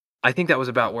 I think that was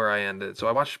about where I ended. So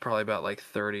I watched probably about like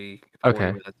 30, 40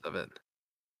 Okay. minutes of it.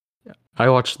 Yeah. I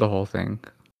watched the whole thing,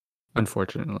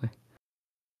 unfortunately.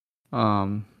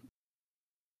 Um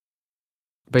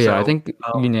but yeah, I So, think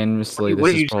unanimously what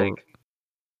this do is you probably think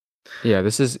yeah,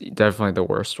 this is definitely the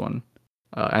worst one.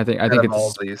 I out think of all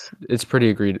of these? it's pretty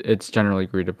agreed it's generally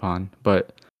agreed upon.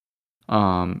 But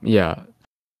yeah.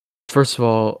 First of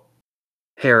all,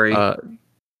 Harry. uh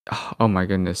oh my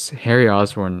goodness, Harry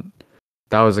Osborn,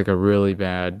 that was like a really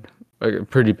bad, like a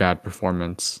pretty bad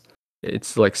performance.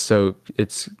 It's like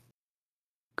it's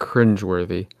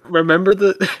cringeworthy. Remember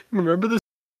the remember the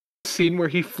scene where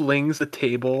he flings the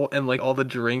table and like all the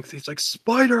drinks. He's like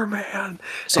Spider-Man,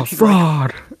 It's a and he like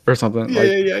fraud or something. yeah Like,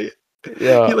 yeah yeah yeah. He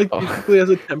yeah, like basically has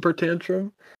a temper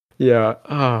tantrum.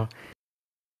 yeah,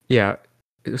 yeah.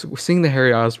 Seeing the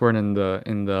Harry Osborn in the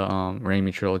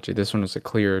Raimi trilogy, this one was a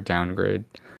clear downgrade.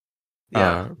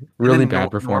 Yeah, and Really then bad Norman.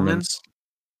 performance.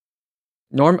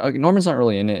 Norman's not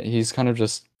really in it. He's kind of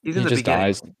just He's in he the just beginning.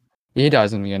 dies. He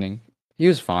dies in the beginning. He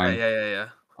was Yeah, fine. yeah, yeah, yeah.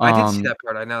 I did see Um, that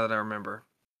part. I now that I remember.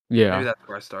 Maybe yeah. that's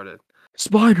where I started.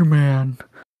 Spider-Man.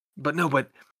 But no, but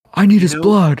I need you his know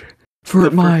blood for the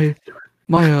first.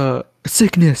 my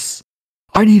sickness.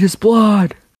 I need his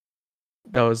blood.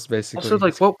 That was basically Also,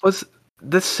 like, what was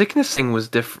the sickness thing was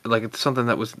different. Like, it's something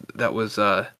that was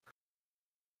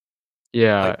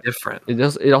yeah. like different.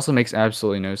 It also makes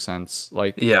absolutely no sense.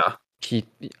 Like Yeah, he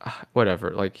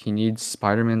whatever. Like he needs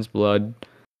Spider-Man's blood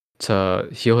to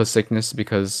heal his sickness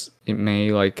because it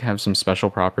may like have some special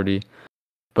property.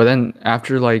 But then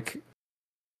after like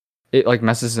it like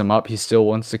messes him up, he still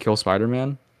wants to kill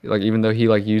Spider-Man. Like even though he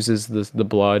like uses the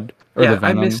blood or the yeah. I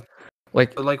venom. missed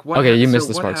Like like okay, you So missed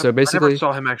this what part. So happened? I never basically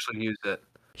saw him actually use it.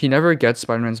 he never gets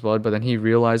Spider-Man's blood, but then he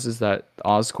realizes that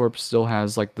Oscorp still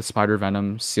has like the spider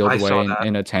venom sealed I away saw that.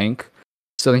 in a tank.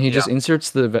 So then he Yeah, just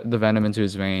inserts the venom into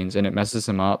his veins, and it messes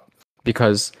him up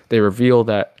because they reveal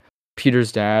that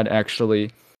Peter's dad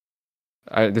actually.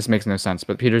 This makes no sense,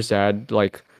 but Peter's dad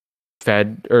like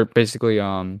fed or basically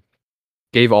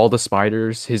gave all the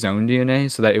spiders his own DNA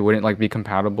so that it wouldn't like be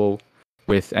compatible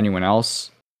with anyone else,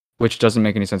 which doesn't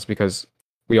make any sense because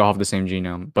we all have the same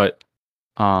genome. But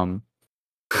um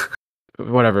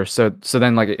whatever. So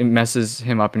then like it messes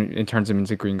him up and it turns him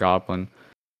into Green Goblin.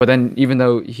 But then even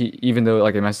though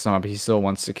like it messes him up, he still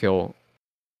wants to kill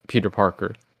Peter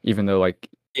Parker, even though like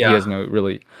he yeah. has no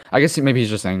really. I guess maybe he's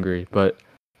just angry, but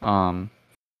um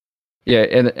yeah,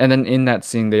 and then in that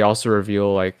scene they also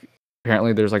reveal like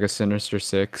apparently there's like a Sinister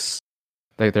Six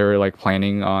that they were like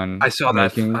planning on I saw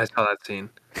that. making, I saw that scene.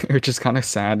 which is kind of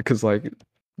sad because like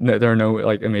no, there are no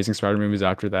like Amazing Spider movies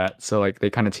after that, so like they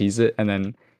kind of tease it and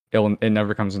then it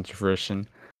never comes into fruition.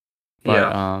 But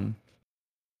Yeah.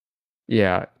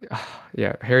 yeah,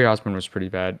 yeah, Harry Osborn was pretty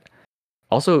bad.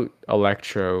 Also,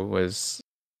 Electro was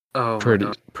Oh my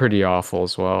god. pretty awful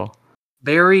as well.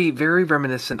 Very, very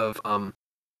reminiscent of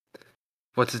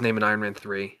what's his name in Iron Man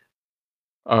 3?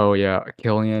 Oh yeah,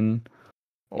 Killian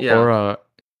Yeah,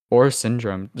 or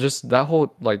Syndrome. Just that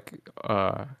whole like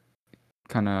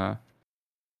kind of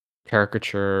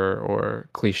caricature or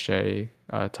cliche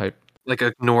type. like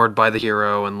ignored by the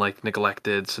hero and like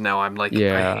neglected. So now I'm like I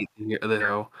Yeah, hate the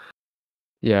hero.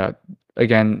 yeah.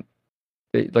 Again,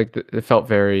 it felt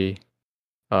very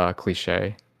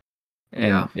cliche,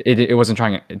 Yeah. and it wasn't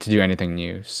trying to do anything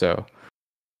new. So Like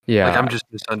yeah, I'm just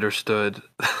misunderstood.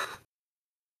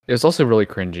 it was also really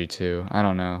cringy too. I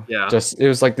don't know. Yeah. Just it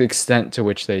was like the extent to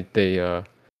which they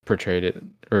portrayed it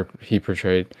or he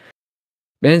portrayed.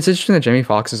 And it's interesting that Jamie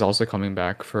Foxx is also coming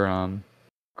back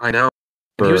I know.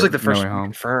 And he was like for the No first Way one Home.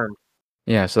 confirmed.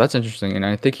 Yeah, so that's interesting, and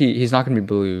I think he's not gonna be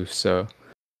blue. So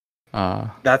I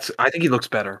think he looks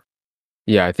better.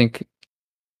 yeah, I think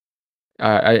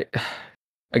I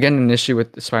again an issue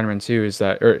with Spider-Man 2 is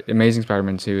that or Amazing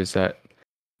Spider-Man 2 is that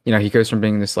he goes from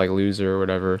being this like loser or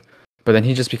whatever, but then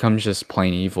he just becomes just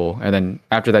plain evil, and then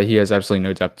after that he has absolutely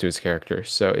no depth to his character.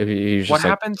 So if he's What just like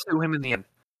happened to him in the end?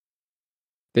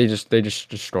 they just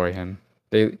destroy him.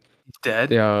 They He's dead?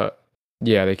 they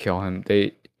yeah, they kill him. Oh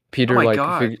Peter my like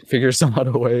god. figures out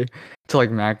a way to like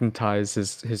magnetize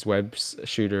his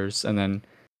shooters, and then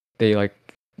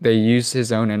they use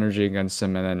his own energy against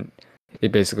him, and then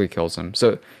it basically kills him.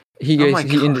 So Oh my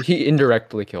god. he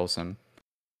indirectly kills him.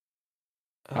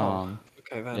 Oh. Um,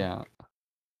 Okay then. yeah,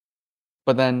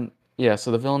 but then yeah,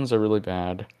 so the villains are really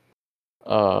bad.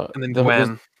 And then The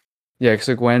Gwen, yeah,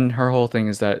 so Gwen, her whole thing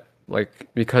is that like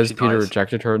because she Peter dies.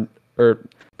 rejected her, or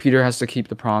Peter has to keep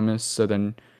the promise, so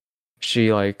then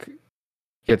she like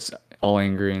gets all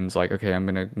angry and is like, okay, I'm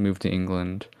gonna move to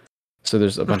England. So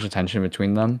there's a bunch of tension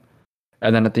between them,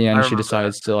 and then at the I end, she remember that.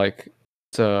 decides to like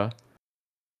to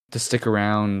stick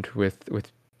around with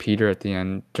Peter at the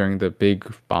end during the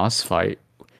big boss fight,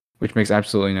 which makes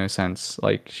absolutely no sense.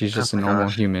 Like she's Oh just a my normal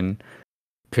gosh. human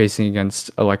facing against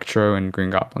Electro and Green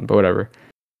Goblin, but whatever.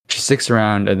 She sticks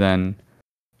around, and then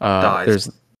Dies. there's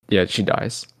yeah, she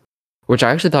dies, which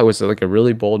I actually thought was like a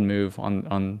really bold move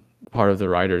on part of the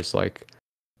writers. Like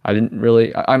I didn't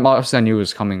really. I'm obviously I knew it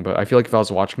was coming, but I feel like if I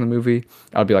was watching the movie,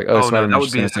 I'd be like, "Oh, Oh no, Spider-Man's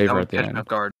just gonna save that her would at the catch me off end."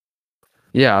 guard.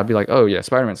 Yeah, I'd be like, "Oh yeah,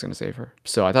 Spider-Man's gonna save her."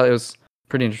 So I thought it was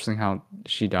pretty interesting how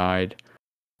she died.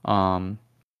 Um,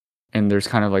 and there's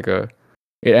kind of like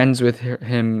it ends with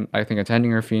him, I think,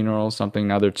 attending her funeral, something.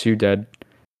 Now they're two dead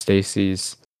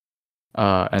Stacy's,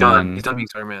 and Done. He's then done being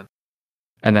Spider-Man.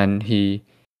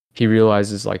 he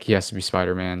realizes like he has to be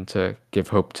Spider-Man to give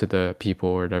hope to the people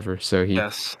or whatever. So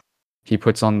Yes. he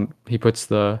puts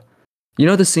the, you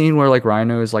know, the scene where like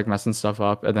Rhino is like messing stuff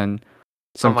up, and then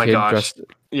Oh some my kid gosh. dressed the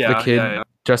Yeah, yeah, kid yeah.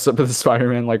 dressed up as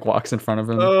Spider-Man like walks in front of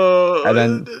him, and Oh,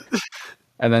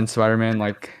 then Spider-Man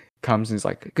like comes and he's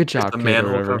like, "Good there's job, the kid," or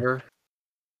manhole whatever. cover.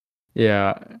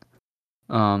 Yeah.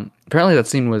 Apparently that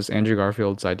scene was Andrew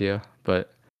Garfield's idea,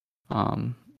 but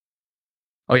um,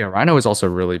 oh yeah, Rhino was also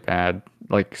really bad,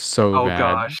 like so Oh bad.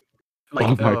 gosh. Oh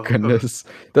Like, my oh. goodness,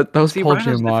 that was See, Paul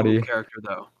Rhino's a difficult Giamatti. character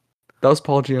though. That was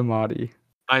Paul Giamatti.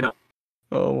 I know.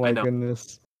 Oh I my know.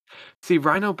 goodness. See,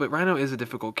 Rhino is a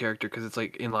difficult character because it's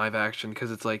like in live action.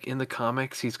 Because it's like in the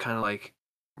comics, he's kind of like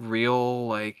real.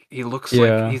 Like he looks like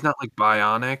Yeah, he's not like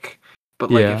bionic,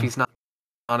 but like if yeah, he's not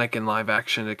bionic in live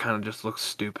action, it kind of just looks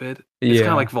stupid. It's kind of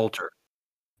yeah, like Vulture.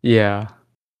 yeah,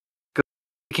 They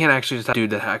can't actually just have a dude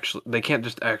that actually. They can't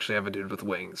just actually have a dude with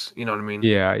wings. You know what I mean?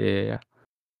 yeah, yeah, yeah.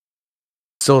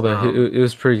 Still though, Um, it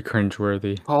was pretty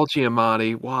cringeworthy. Paul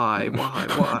Giamatti. Why?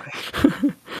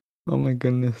 Oh my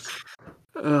goodness.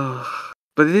 Ugh.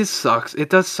 But it is sucks. It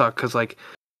does suck because like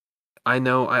I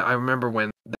know I remember when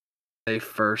they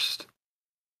first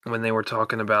when they were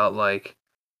talking about like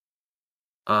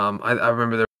I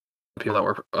remember there were people that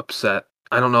were upset.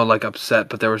 I don't know like upset,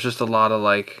 but there was just a lot of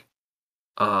like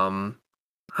um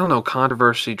I don't know,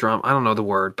 controversy, drama. I don't know the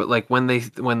word, but like when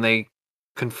they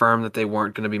confirmed that they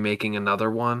weren't going to be making another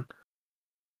one.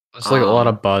 It's like a lot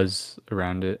Um of buzz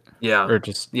around it, yeah. or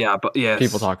just Yeah, but people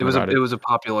yes, talking about it it. was a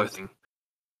popular thing.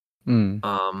 Mm.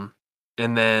 Um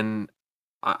and then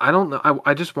I don't know.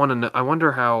 I just want to know. I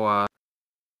wonder how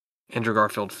Andrew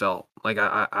Garfield felt. Like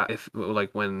I if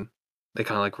like when they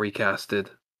kind of like recasted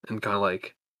and kind of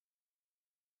like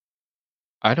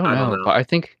I don't I don't know, know. but I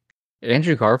think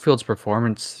Andrew Garfield's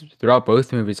performance throughout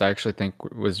both movies, I actually think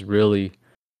was really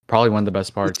probably one of the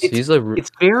best parts. It's He's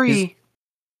very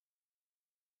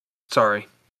sorry.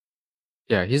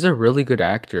 yeah, he's a really good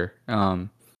actor.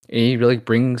 He really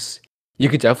brings. You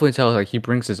could definitely tell like he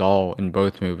brings his all in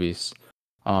both movies.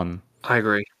 Um, I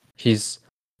agree. he's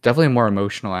definitely a more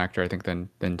emotional actor, I think,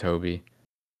 than Toby.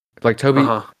 Like Toby,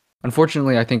 Uh-huh.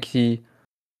 unfortunately, I think he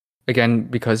again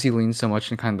because he leans so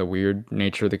much in kind of the weird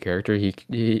nature of the character. He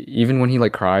even when he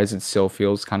like cries, it still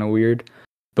feels kind of weird.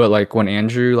 But like when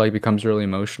Andrew like becomes really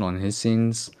emotional in his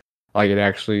scenes, like it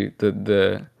actually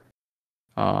the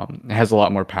it has a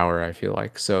lot more power. I feel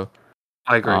like so.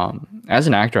 I agree. As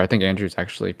an actor, I think Andrew's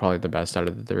actually probably the best out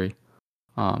of the three.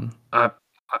 Um, I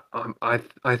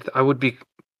I would be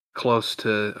close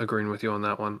to agreeing with you on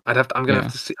that one. I'd have to I'm gonna have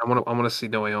yeah. to see I want to see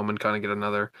No Way Home and kind of get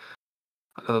another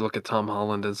look at Tom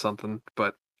Holland and something,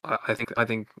 but I think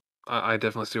I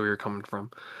definitely see where you're coming from.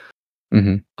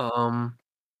 Hmm. Um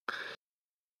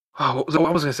Oh, so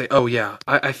what was I gonna say? Oh yeah,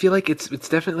 I feel like it's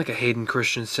definitely like a Hayden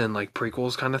Christensen like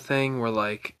prequels kind of thing where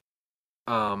like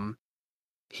um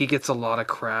he gets a lot of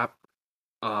crap,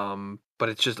 but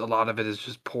it's just a lot of it is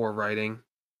just poor writing.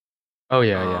 Oh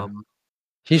yeah, yeah. Um,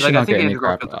 He like should I not think get any Andrew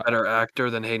crap. Garfield's a better actor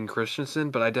than Hayden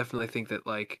Christensen, but I definitely think that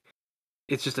like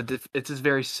it's just it's just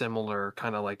very similar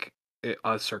kind of like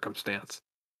circumstance.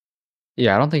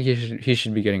 Yeah, I don't think he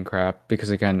should be getting crap because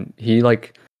again, he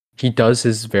does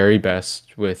his very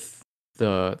best with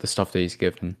the stuff that he's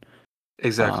given.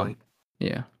 Exactly. Um,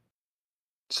 yeah,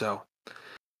 So,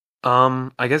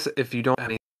 I guess if you don't have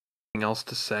anything else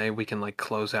to say, we can like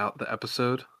close out the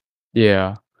episode.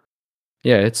 yeah,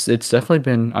 yeah. It's definitely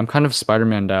been. I'm kind of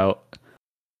Spider-Maned out.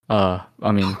 I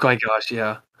Oh mean, my gosh,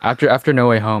 yeah. after No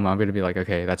Way Home, I'm gonna be like,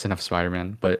 okay, that's enough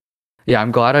Spider-Man. But yeah,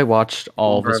 I'm glad I watched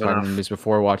all of the More of Spider-Man enough. movies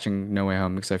before watching No Way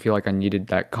Home because I feel like I needed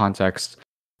that context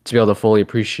to be able to fully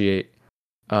appreciate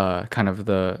kind of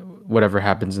the whatever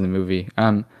happens in the movie.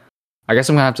 I guess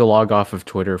I'm gonna have to log off of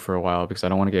Twitter for a while because I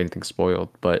don't want to get anything spoiled.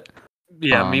 But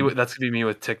Yeah, um, that's gonna be me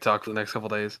with TikTok for the next couple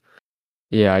days.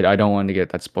 yeah, I don't want to get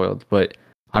that spoiled. But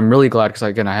I'm really glad because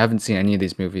again, I haven't seen any of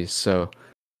these movies, so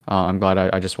I'm glad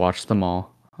I just watched them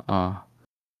all. Uh,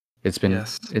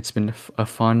 Yes. it's been a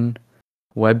fun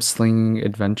web slinging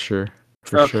adventure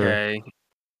for sure. Okay.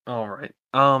 All right.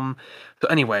 So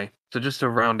anyway, so just to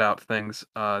round out things,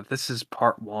 this is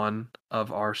part one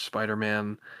of our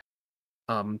Spider-Man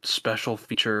special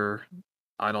feature.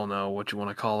 I don't know what you want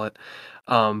to call it.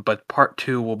 But part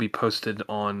two will be posted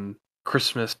on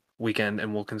Christmas weekend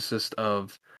and will consist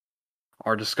of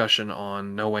our discussion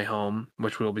on No Way Home,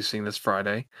 which we will be seeing this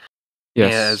Friday,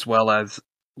 Yes. as well as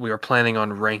we are planning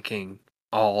on ranking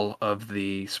all of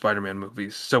the Spider-Man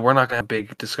movies. So we're not gonna have a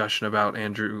big discussion about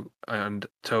Andrew and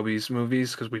Toby's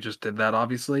movies because we just did that,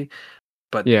 obviously.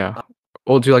 But Yeah.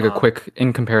 We'll do like a um, quick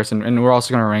in comparison, and we're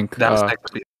also gonna rank. that was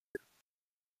next week.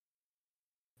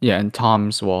 Yeah, and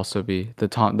Tom's will also be the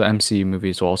MCU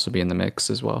movies will also be in the mix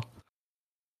as well.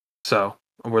 So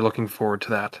we're looking forward to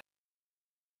that.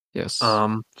 Yes.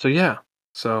 So yeah.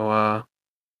 So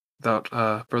without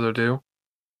further ado,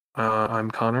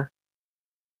 I'm Connor,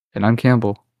 And I'm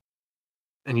Campbell.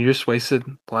 and you just wasted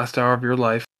the last hour of your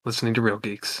life listening to Real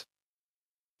Geeks.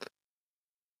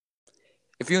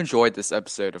 If you enjoyed this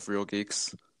episode of Real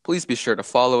Geeks, please be sure to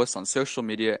follow us on social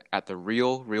media at The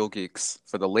Real Geeks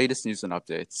for the latest news and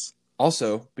updates.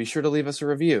 Also, be sure to leave us a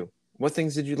review. What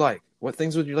things did you like? What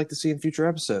things would you like to see in future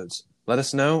episodes? Let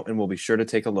us know, and we'll be sure to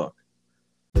take a look.